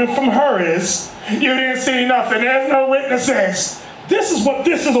argument from her is, you didn't see nothing, there's no witnesses. This is what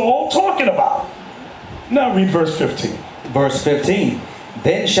this is all talking about. Now read verse 15. Verse 15.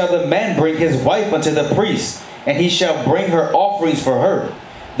 Then shall the man bring his wife unto the priest, and he shall bring her offerings for her.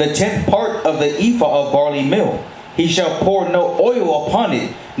 The 10th part of the ephah of barley meal. He shall pour no oil upon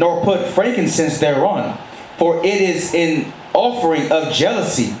it, nor put frankincense thereon. For it is an offering of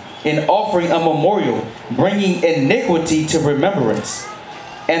jealousy, an offering of memorial, bringing iniquity to remembrance.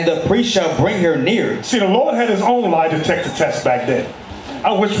 And the priest shall bring her near. See, the Lord had his own lie detector test back then.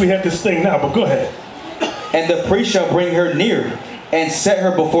 I wish we had this thing now, but go ahead. And the priest shall bring her near, and set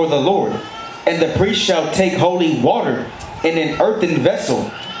her before the Lord. And the priest shall take holy water in an earthen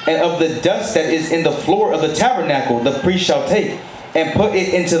vessel, and of the dust that is in the floor of the tabernacle the priest shall take, and put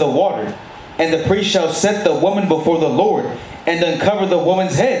it into the water. And the priest shall set the woman before the Lord, and uncover the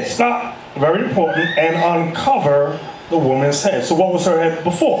woman's head. Stop. Very important. And uncover the woman's head. So what was her head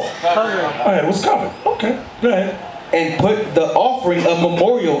before? Her head was covered. Okay, go ahead. And put the offering of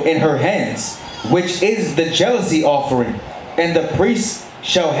memorial in her hands, which is the jealousy offering. And the priest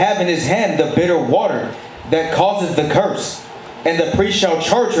shall have in his hand the bitter water that causes the curse. And the priest shall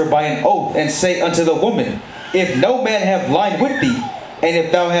charge her by an oath, and say unto the woman, if no man have lied with thee, and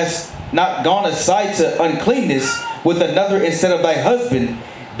if thou hast not gone aside to uncleanness with another instead of thy husband,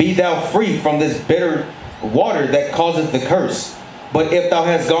 be thou free from this bitter water that causeth the curse. But if thou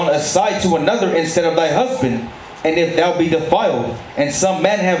hast gone aside to another instead of thy husband, and if thou be defiled, and some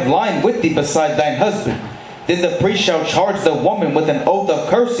man have lied with thee beside thine husband, then the priest shall charge the woman with an oath of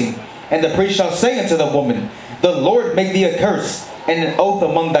cursing. And the priest shall say unto the woman, the Lord make thee a curse and an oath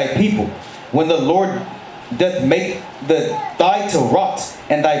among thy people. When the Lord doth make the thigh to rot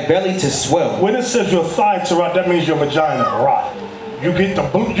and thy belly to swell. When it says your thigh to rot, that means your vagina rot. You get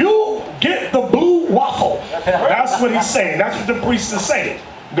the blue waffle. That's what he's saying. That's what the priest is saying.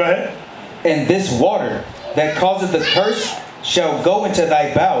 Go ahead. And this water that causeth the curse shall go into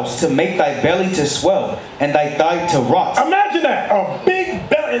thy bowels to make thy belly to swell and thy thigh to rot. Imagine that, a big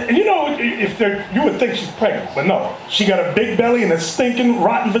belly. You know, you would think she's pregnant, but no. She got a big belly and a stinking,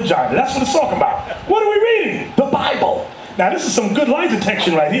 rotten vagina. That's what it's talking about. What are we reading? The Bible. Now, this is some good lie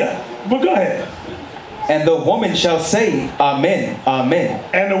detection right here. But go ahead. And the woman shall say, Amen, Amen.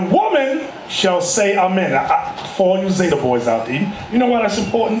 And the woman shall say, Amen. For all you Zeta boys out there, you know why that's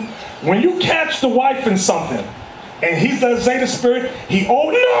important? When you catch the wife in something, and he's the Zeta spirit,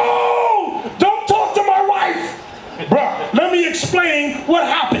 no! Don't talk to my wife! Bruh, let me explain what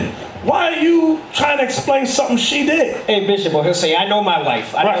happened. Why are you trying to explain something she did? Hey, Bishop, or he'll say, I know my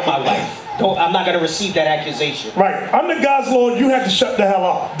wife. I know my wife. I'm not going to receive that accusation. Right. Under God's law, you have to shut the hell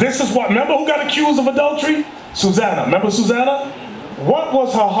up. This is what, remember who got accused of adultery? Susanna. Remember Susanna? What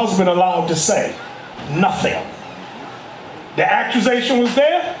was her husband allowed to say? Nothing. The accusation was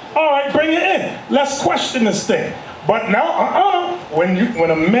there? All right, bring it in. Let's question this thing. But now,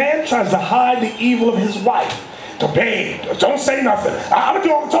 when a man tries to hide the evil of his wife, babe, don't say nothing. I'm going to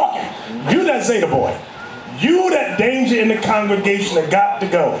do all the talking. You that Zeta boy. You that danger in the congregation that got to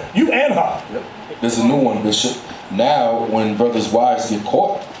go. You and her. Yep. There's a new one, Bishop. Now, when brothers' wives get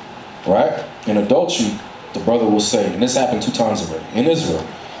caught, right, in adultery, the brother will say, and this happened 2 times already, in Israel,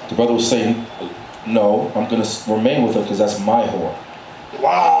 the brother will say, no, I'm going to remain with her because that's my whore.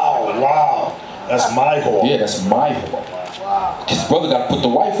 Wow. That's my whore. Yeah, that's my whore. His brother got to put the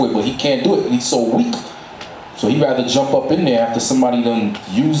wife with, but he can't do it. He's so weak. So he'd rather jump up in there after somebody done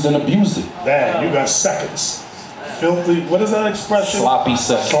used and abused it. Man, you got seconds. Filthy, what is that expression? Sloppy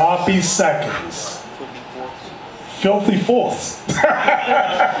seconds. Sloppy seconds. Filthy fourths.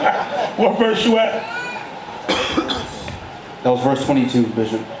 What verse you at? That was verse 22,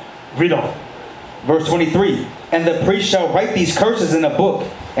 Bishop. Read on. Verse 23. And the priest shall write these curses in a book,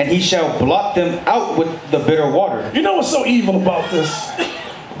 and he shall blot them out with the bitter water. You know what's so evil about this?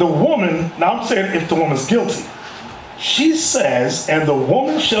 The woman, now I'm saying if the woman's guilty, she says, and the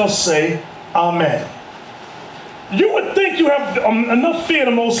woman shall say, Amen. You would think you have enough fear of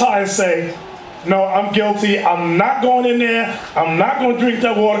the Most High and say, no, I'm guilty. I'm not going in there. I'm not going to drink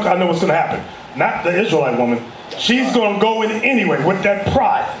that water because I know what's going to happen. Not the Israelite woman. She's going to go in anyway with that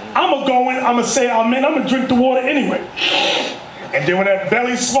pride. I'm going to go in. I'm going to say amen. I'm going to drink the water anyway. And then when that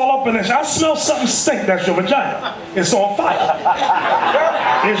belly swell up and I smell something stink, that's your vagina. It's on fire.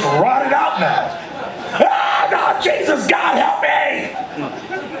 It's rotted out now. Ah, no, Jesus, God help me.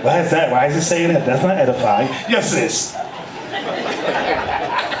 Why is that? Why is he saying that? That's not edifying. Yes, it is.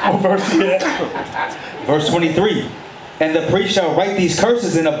 Verse, yeah. Verse 23. And the priest shall write these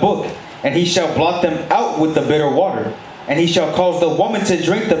curses in a book, and he shall blot them out with the bitter water. And he shall cause the woman to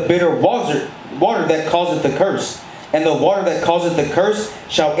drink the bitter water that causeth the curse. And the water that causeth the curse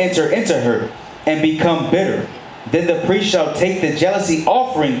shall enter into her, and become bitter. Then the priest shall take the jealousy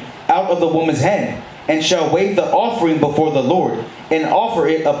offering out of the woman's hand, and shall wave the offering before the Lord, and offer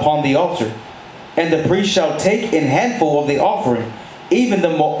it upon the altar. And the priest shall take an handful of the offering, even the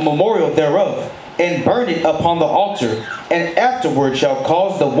memorial thereof, and burn it upon the altar, and afterward shall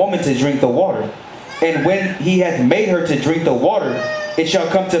cause the woman to drink the water. And when he hath made her to drink the water, it shall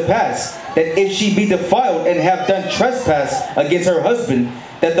come to pass, that if she be defiled and have done trespass against her husband,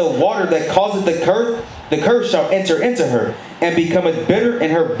 that the water that causeth the curse shall enter into her, and becometh bitter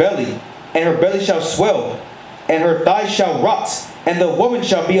in her belly, and her belly shall swell, and her thighs shall rot, and the woman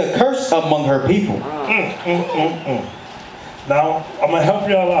shall be accursed among her people. Now, I'm going to help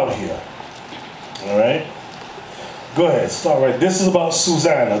y'all out here. All right? Go ahead, start right. This is about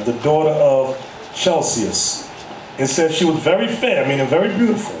Susanna, the daughter of Chelcias. It says she was very fair, meaning very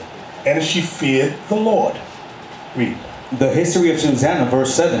beautiful, and she feared the Lord. Read. The history of Susanna,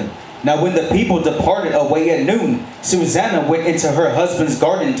 verse 7. Now when the people departed away at noon, Susanna went into her husband's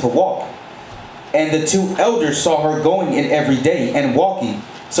garden to walk. And the two elders saw her going in every day and walking,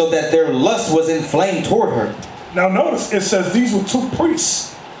 so that their lust was inflamed toward her. Now notice, it says these were two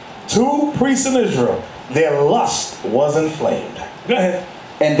priests. Two priests in Israel. Their lust was inflamed. Go ahead.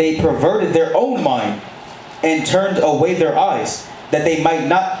 And they perverted their own mind, and turned away their eyes, that they might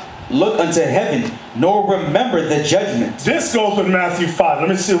not look unto heaven, nor remember the judgment. This goes with Matthew 5. Let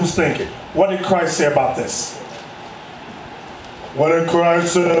me see who's thinking. What did Christ say about this? What did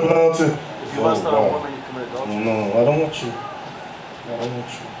Christ say about it? If you lust on a woman, you commit adultery. No, I don't want you. I don't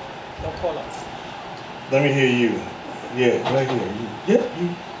want you. Don't call us. Let me hear you. Yeah, right here. You. Yep,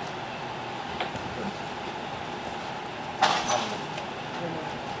 you.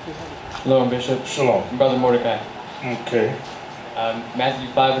 Hello, Bishop. Shalom. Brother Mordecai. Okay. Matthew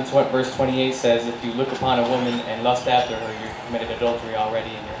 5 and verse 28 says, if you look upon a woman and lust after her, you've committed adultery already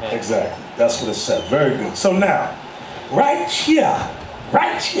in your head. Exactly. That's what it said. Very good. So now, right here,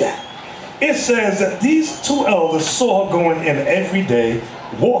 it says that these two elders saw her going in every day,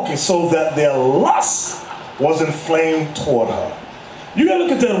 walking, so that their lust was inflamed toward her. You gotta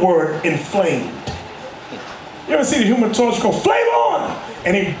look at that word, inflamed. You ever see the Human Torch go, flame on!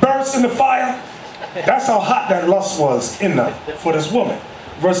 And he bursts in the fire? That's how hot that lust was in them for this woman.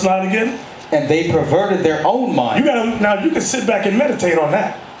 Verse 9 again. And they perverted their own mind. Now you can sit back and meditate on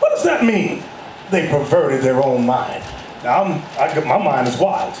that. What does that mean? They perverted their own mind. Now my mind is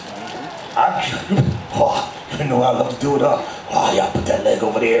wild. You know I love to do it up. Oh, y'all put that leg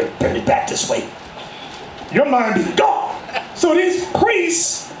over there, turn it back this way. Your mind is gone. So these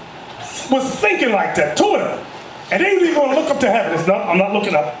priests was thinking like that, two of them. And they were going to look up to heaven. I'm not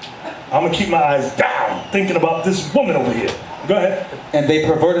looking up. I'm going to keep my eyes down, thinking about this woman over here. Go ahead. And they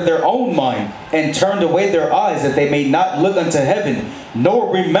perverted their own mind, and turned away their eyes, that they may not look unto heaven,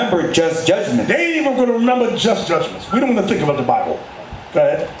 nor remember just judgment. They ain't even going to remember just judgments. We don't want to think about the Bible. Go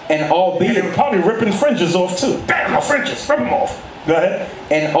ahead. And albeit... they were probably ripping fringes off too. Damn, my fringes, rip them off. Go ahead.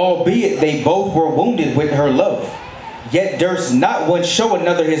 And albeit they both were wounded with her love, yet durst not one show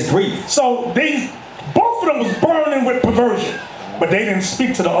another his grief. So both of them was burning with perversion, but they didn't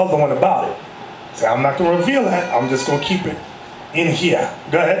speak to the other one about it. Say, I'm not going to reveal that. I'm just going to keep it in here.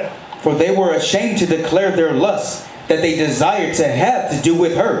 Go ahead. For they were ashamed to declare their lust, that they desired to have to do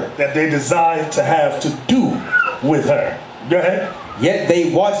with her. That they desired to have to do with her. Go ahead. Yet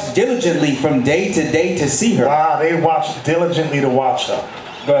they watched diligently from day to see her. Wow, they watched diligently to watch her.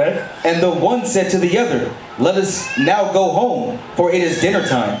 Go ahead. And the one said to the other, let us now go home, for it is dinner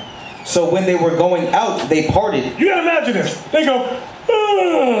time. So when they were going out, they parted. You gotta imagine this. They go,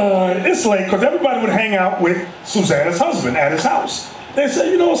 it's late, because everybody would hang out with Susanna's husband at his house. They said,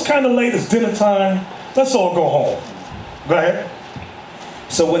 you know, it's kind of late, it's dinner time. Let's all go home. Go ahead.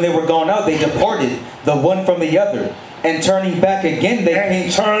 So when they were gone out, they departed, the one from the other. And turning back again, they came.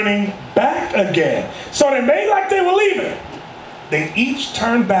 Turning back again. So they made like they were leaving. they each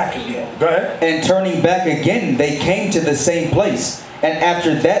turned back again. Go ahead. And turning back again, they came to the same place. And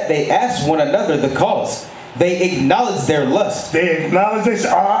after that, they asked one another the cause. They acknowledged their lust. They acknowledged, they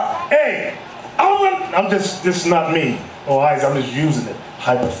said, hey, this is not me. Oh, I'm just using it.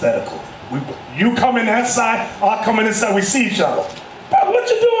 Hypothetical. You come in that side, I'll come in this side, we see each other. But what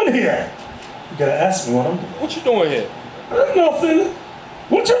you doing here? You gotta ask me what I'm doing. What you doing here? Nothing.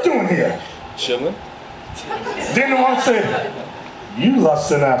 What you doing here? Chilling. Then the one said, you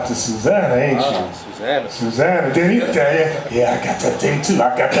lusting after Susanna, ain't you? Susanna. Then he tell you, yeah, I got that thing too.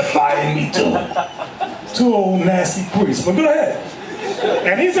 I got that fire in me too. Two old nasty priests. But go ahead.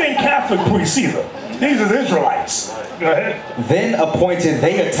 And these ain't Catholic priests either. These are Israelites. Go ahead. Then appointed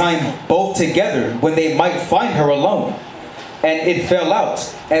they a time both together when they might find her alone. And it fell out,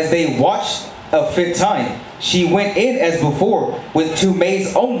 as they watched a fit time, she went in as before with 2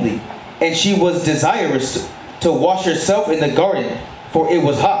 maids only, and she was desirous to wash herself in the garden, for it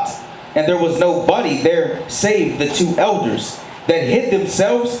was hot. And there was nobody there save the 2 elders that hid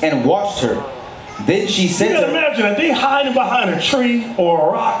themselves and watched her. Then she said you can imagine that they hiding behind a tree or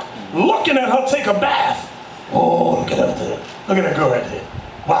a rock, looking at her take a bath. Oh, look at her there. Look at that girl right there.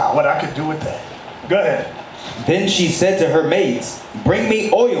 Wow, what I could do with that. Go ahead. Then she said to her maids, bring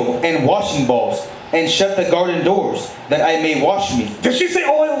me oil and washing balls, and shut the garden doors, that I may wash me. Did she say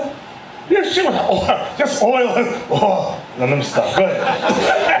oil? Yeah, she was oil. Just oil. Oh, no, let me stop. Go ahead.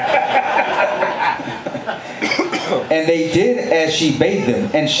 And they did as she bade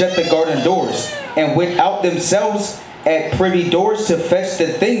them, and shut the garden doors, and went out themselves at privy doors to fetch the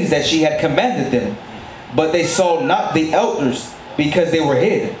things that she had commanded them. But they saw not the elders, because they were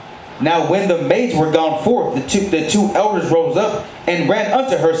hid. Now when the maids were gone forth, the two elders rose up and ran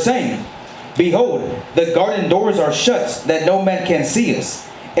unto her, saying, behold, the garden doors are shut, that no man can see us,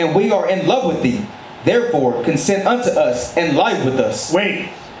 and we are in love with thee. Therefore consent unto us, and lie with us. Wait,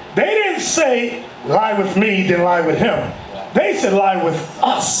 they didn't say, lie with me, then lie with him. They said, lie with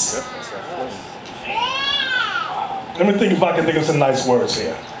us. Let me think if I can think of some nice words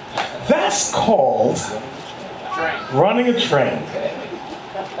here. That's called running a train.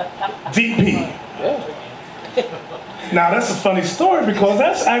 DP. Now that's a funny story because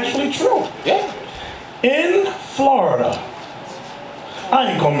that's actually true. In Florida,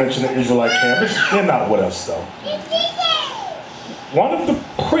 I ain't gonna mention the Israelite campus. They're not with us though. One of the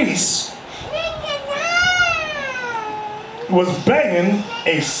priests was banging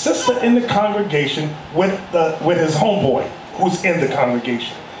a sister in the congregation with his homeboy who's in the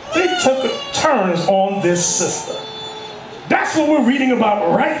congregation. They took turns on this sister. That's what we're reading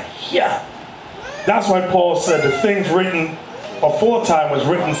about right here. That's why Paul said the things written aforetime was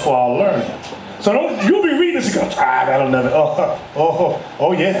written for our learning. So you'll be reading this and go, that'll never,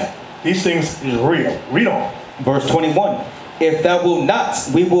 oh yeah. These things is real. Read on. Verse 21. If thou wilt not,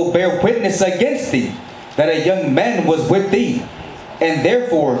 we will bear witness against thee, that a young man was with thee, and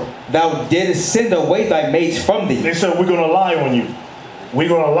therefore thou didst send away thy maids from thee. They said, we're going to lie on you. We're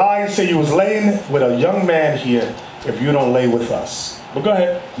going to lie and say you was laying with a young man here if you don't lay with us. But go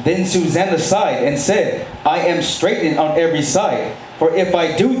ahead. Then Susanna sighed and said, I am straitened on every side, for if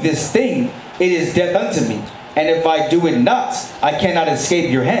I do this thing, it is death unto me. And if I do it not, I cannot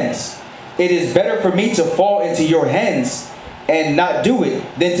escape your hands. It is better for me to fall into your hands and not do it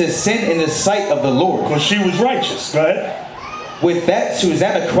than to sin in the sight of the Lord. Because she was righteous. Go ahead. With that,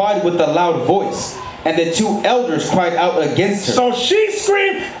 Susanna cried with a loud voice, and the 2 elders cried out against her. So she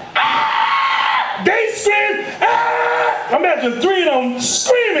screamed, ah! They screamed, ah! Imagine 3 of them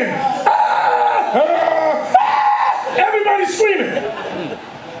screaming, ah! Ah! Ah! Everybody's screaming.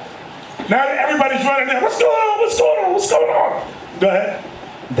 Now everybody's running there. What's going on? What's going on? What's going on? Go ahead.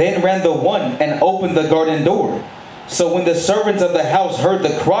 Then ran the one and opened the garden door. So when the servants of the house heard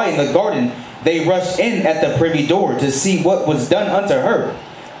the cry in the garden, they rushed in at the privy door to see what was done unto her.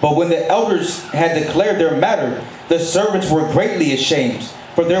 But when the elders had declared their matter, the servants were greatly ashamed,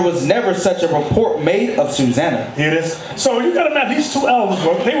 for there was never such a report made of Susanna. Here it is. So you got to imagine these 2 elders,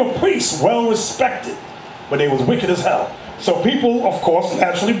 they were priests, well respected, but they was wicked as hell. So people, of course,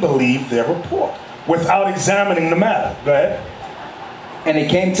 naturally believed their report without examining the matter. Go ahead. And it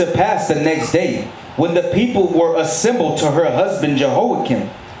came to pass the next day, when the people were assembled to her husband Jehoiakim,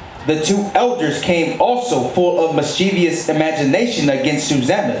 the 2 elders came also full of mischievous imagination against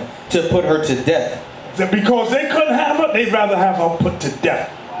Susanna to put her to death. Because they couldn't have her, they'd rather have her put to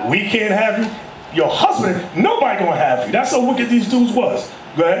death. We can't have you. Your husband, nobody gonna have you. That's how wicked these dudes was.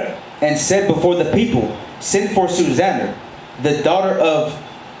 Go ahead. And said before the people, send for Susanna, the daughter of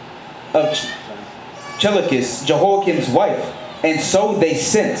Jehoiakim's wife. And so they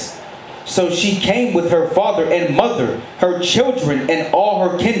sent. So she came with her father and mother, her children, and all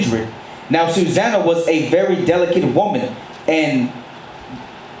her kindred. Now Susanna was a very delicate woman, and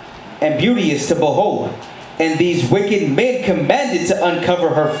beauteous to behold. And these wicked men commanded to uncover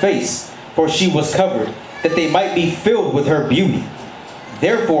her face, for she was covered, that they might be filled with her beauty.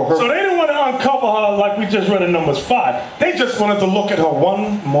 Therefore her... So they didn't want to uncover her like we just read in Numbers 5. They just wanted to look at her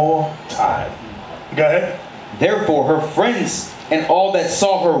one more time. Go ahead. Therefore her friends and all that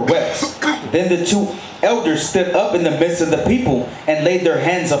saw her wept. Then the two elders stood up in the midst of the people and laid their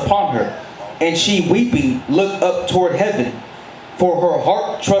hands upon her. And she, weeping, looked up toward heaven, for her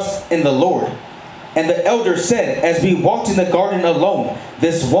heart trusts in the Lord. And the elders said, as we walked in the garden alone,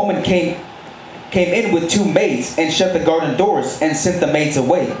 this woman came in with two maids and shut the garden doors and sent the maids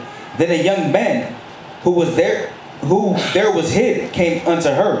away. Then a young man who there was hid came unto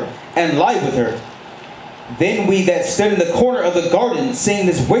her and lied with her. Then we that stood in the corner of the garden, seeing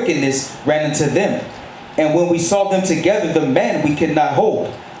this wickedness, ran unto them. And when we saw them together, the man we could not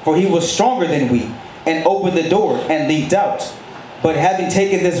hold, for he was stronger than we, and opened the door and leaped out. But having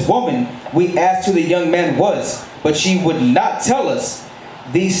taken this woman, we asked who the young man was, but she would not tell us.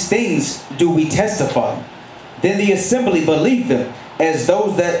 These things do we testify. Then the assembly believed them, as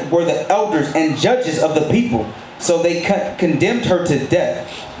those that were the elders and judges of the people. So they condemned her to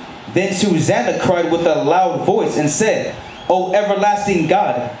death. Then Susanna cried with a loud voice and said, O everlasting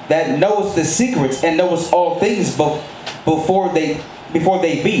God, that knowest the secrets and knowest all things before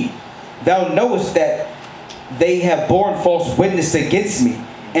they be. Thou knowest that they have borne false witness against me,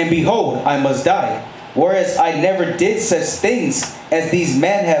 and behold, I must die. Whereas I never did such things as these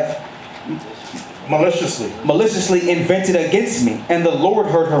men have maliciously invented against me. And the Lord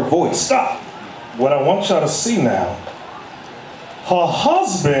heard her voice. Stop. What I want y'all to see now, her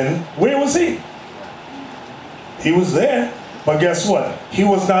husband, where was he? He was there, but guess what? He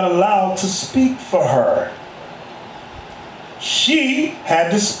was not allowed to speak for her. She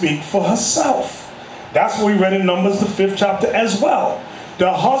had to speak for herself. That's what we read in Numbers, the 5th chapter as well.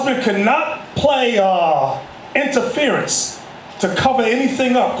 The husband could not play interference to cover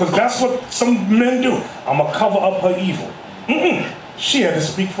anything up, because that's what some men do. I'm going to cover up her evil. She had to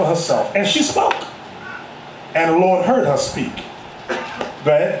speak for herself, and she spoke. And the Lord heard her speak.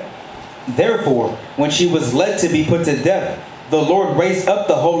 Go ahead. Therefore, when she was led to be put to death, the Lord raised up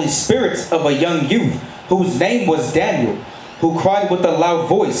the Holy Spirits of a young youth, whose name was Daniel, who cried with a loud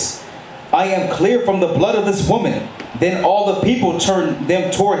voice, I am clear from the blood of this woman. Then all the people turned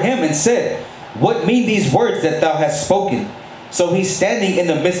them toward him and said, What mean these words that thou hast spoken? So he, standing in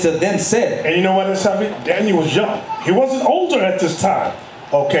the midst of them, said... And you know what is happening? Daniel was young. He wasn't older at this time.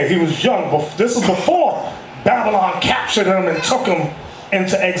 Okay, he was young. But this is before Babylon captured him and took him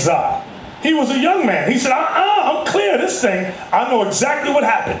into exile. He was a young man. He said, I'm clear of this thing. I know exactly what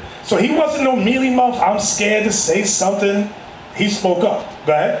happened. So he wasn't no mealy mouth. I'm scared to say something. He spoke up.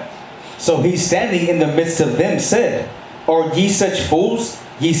 Go ahead. So he, standing in the midst of them, said, Are ye such fools,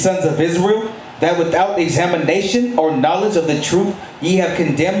 ye sons of Israel, that without examination or knowledge of the truth ye have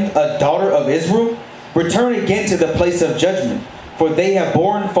condemned a daughter of Israel? Return again to the place of judgment, for they have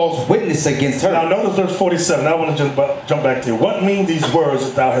borne false witness against her. Now notice verse 47. Now I want to jump back to you. What mean these words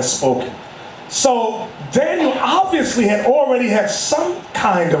that thou hast spoken? So Daniel obviously had already had some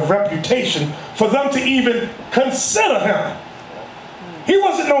kind of reputation for them to even consider him. He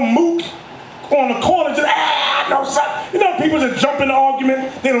wasn't no mook on the corner just, no, son. You know, people that jump in the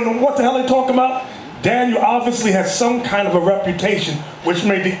argument, they don't know what the hell they're talking about. Daniel obviously had some kind of a reputation, which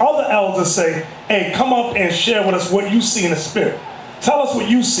made the other elders say, hey, come up and share with us what you see in the spirit. Tell us what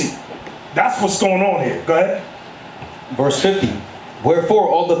you see. That's what's going on here. Go ahead. Verse 50. Wherefore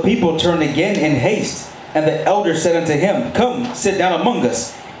all the people turned again in haste, and the elder said unto him, Come, sit down among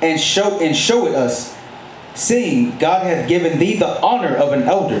us, and show it us, seeing God hath given thee the honor of an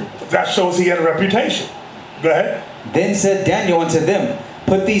elder. That shows he had a reputation. Go ahead. Then said Daniel unto them,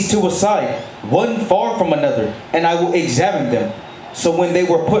 Put these two aside, one far from another, and I will examine them. So when they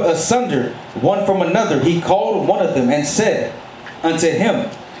were put asunder, one from another, he called one of them, and said unto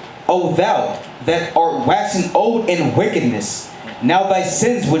him, O thou that art waxen old in wickedness, now thy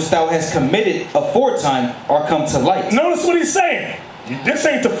sins which thou hast committed aforetime are come to light. Notice what he's saying. This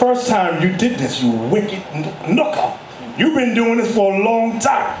ain't the first time you did this, you wicked nooker. You've been doing this for a long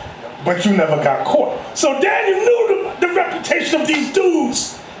time, but you never got caught. So Daniel knew the reputation of these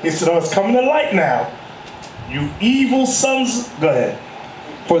dudes. He said, oh, it's coming to light now. You evil sons. Go ahead.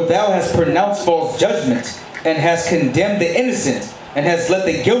 For thou hast pronounced false judgments, and hast condemned the innocent, and hast let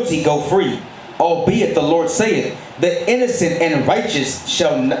the guilty go free. Albeit the Lord saith, the innocent and righteous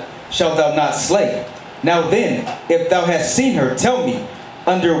shall thou not slay. Now then, if thou hast seen her, tell me,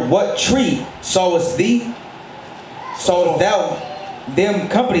 under what tree sawest thou them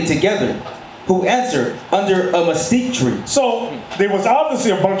company together? Who answered, under a mesquite tree. So there was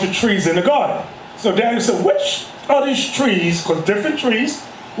obviously a bunch of trees in the garden. So Daniel said, which are these trees? Because different trees,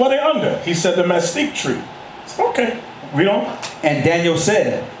 what are they under? He said the mesquite tree. Okay, read on. And Daniel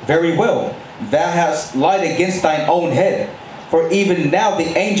said, very well, thou hast lied against thine own head. For even now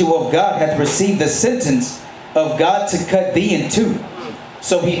the angel of God hath received the sentence of God to cut thee in two.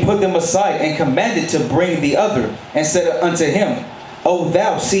 So he put them aside and commanded to bring the other, and said unto him, O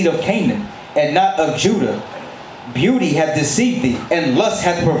thou seed of Canaan, and not of Judah, beauty hath deceived thee, and lust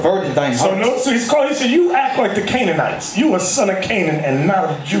hath perverted thine heart. So he's called, he said, you act like the Canaanites. You a son of Canaan and not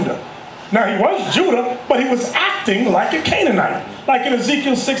of Judah. Now he was Judah, but he was acting like a Canaanite. Like in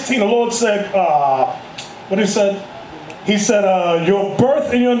Ezekiel 16, the Lord said, what he said? He said, your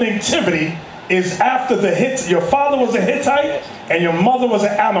birth and your nativity is after the Hittite. Your father was a Hittite and your mother was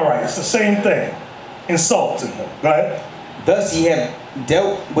an Amorite. It's the same thing. Insulting them. Go ahead. Thus ye have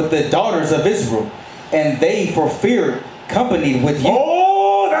dealt with the daughters of Israel, and they for fear companied with you.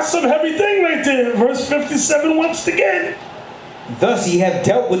 Oh, that's some heavy thing right there. Verse 57 once again. Thus ye have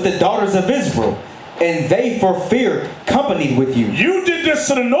dealt with the daughters of Israel, and they for fear companied with you. You did this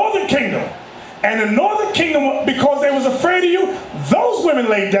to the northern kingdom. And the northern kingdom, because they was afraid of you, those women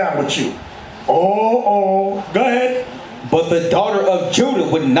laid down with you. Go ahead. But the daughter of Judah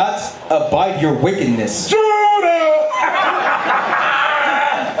would not abide your wickedness. Judah!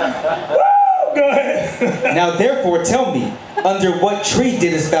 Woo! Go ahead. Now therefore tell me, under what tree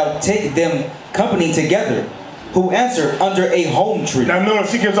didst thou take them company together? Who answered, under a home tree. Now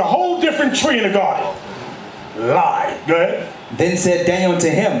notice he gives a whole different tree in the garden. Lie. Go ahead. Then said Daniel to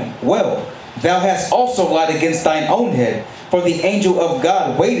him, well, thou hast also lied against thine own head, for the angel of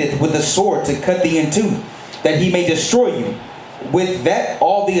God waiteth with the sword to cut thee in two, that he may destroy you. With that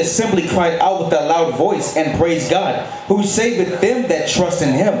all the assembly cried out with a loud voice, and praised God, who saveth them that trust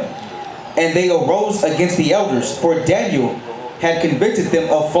in him. And they arose against the elders, for Daniel had convicted them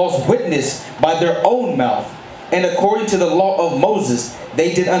of false witness by their own mouth. And according to the law of Moses,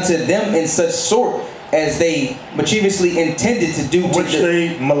 they did unto them in such sort as they maliciously intended to do to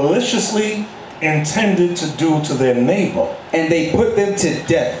they maliciously intended to do to their neighbor. And they put them to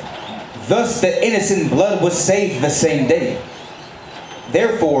death. Thus the innocent blood was saved the same day.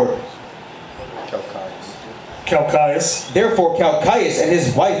 Therefore Calchias and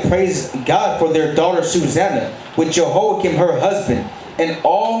his wife praised God for their daughter Susanna, with Jehoiakim her husband, and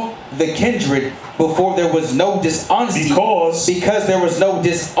all the kindred, before there was no dishonesty, because there was no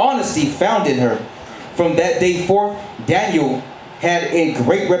dishonesty found in her. From that day forth, Daniel had a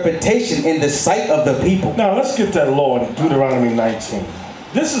great reputation in the sight of the people. Now let's get that law in Deuteronomy 19.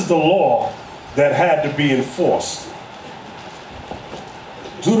 This is the law that had to be enforced.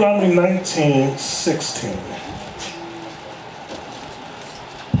 Deuteronomy 19:16.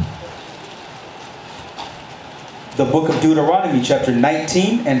 The book of Deuteronomy, chapter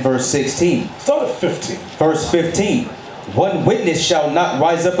 19 and verse 16. Start at 15. Verse 15. One witness shall not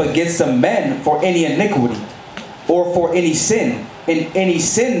rise up against a man for any iniquity, or for any sin, in any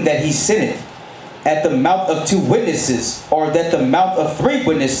sin that he sinneth. At the mouth of two witnesses, or that the mouth of three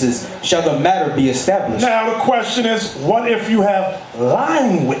witnesses, shall the matter be established. Now the question is, what if you have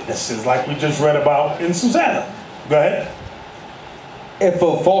lying witnesses, like we just read about in Susanna? Go ahead. If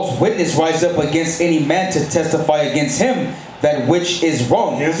a false witness rise up against any man to testify against him that which is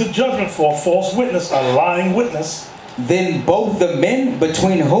wrong. Here's a judgment for a false witness, a lying witness. Then both the men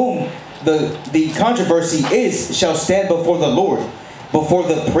between whom the controversy is shall stand before the Lord, before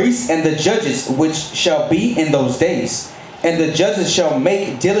the priests and the judges, which shall be in those days. And the judges shall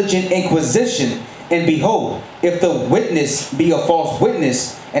make diligent inquisition. And behold, if the witness be a false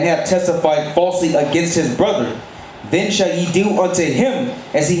witness, and have testified falsely against his brother, then shall ye do unto him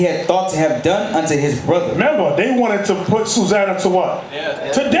as he had thought to have done unto his brother. Remember, they wanted to put Susanna to what?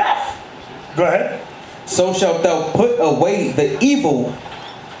 To death. Go ahead. So shalt thou put away the evil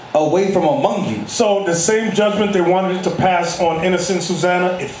away from among you. So the same judgment they wanted to pass on innocent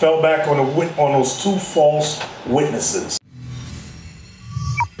Susanna, it fell back on those two false witnesses.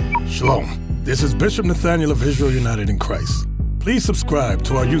 Shalom. This is Bishop Nathanyel of Israel United in Christ. Please subscribe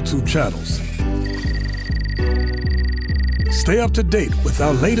to our YouTube channels. Stay up to date with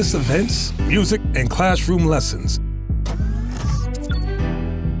our latest events, music, and classroom lessons.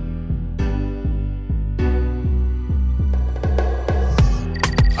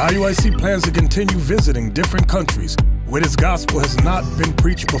 IUIC plans to continue visiting different countries where this gospel has not been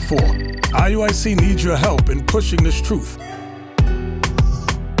preached before. IUIC needs your help in pushing this truth.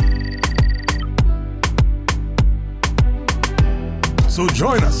 So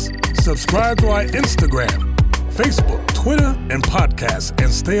join us. Subscribe to our Instagram, Facebook, Twitter, and podcasts, and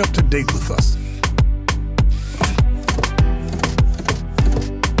stay up to date with us.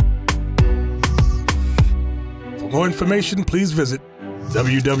 For more information, please visit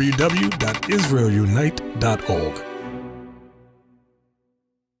www.israelunite.org.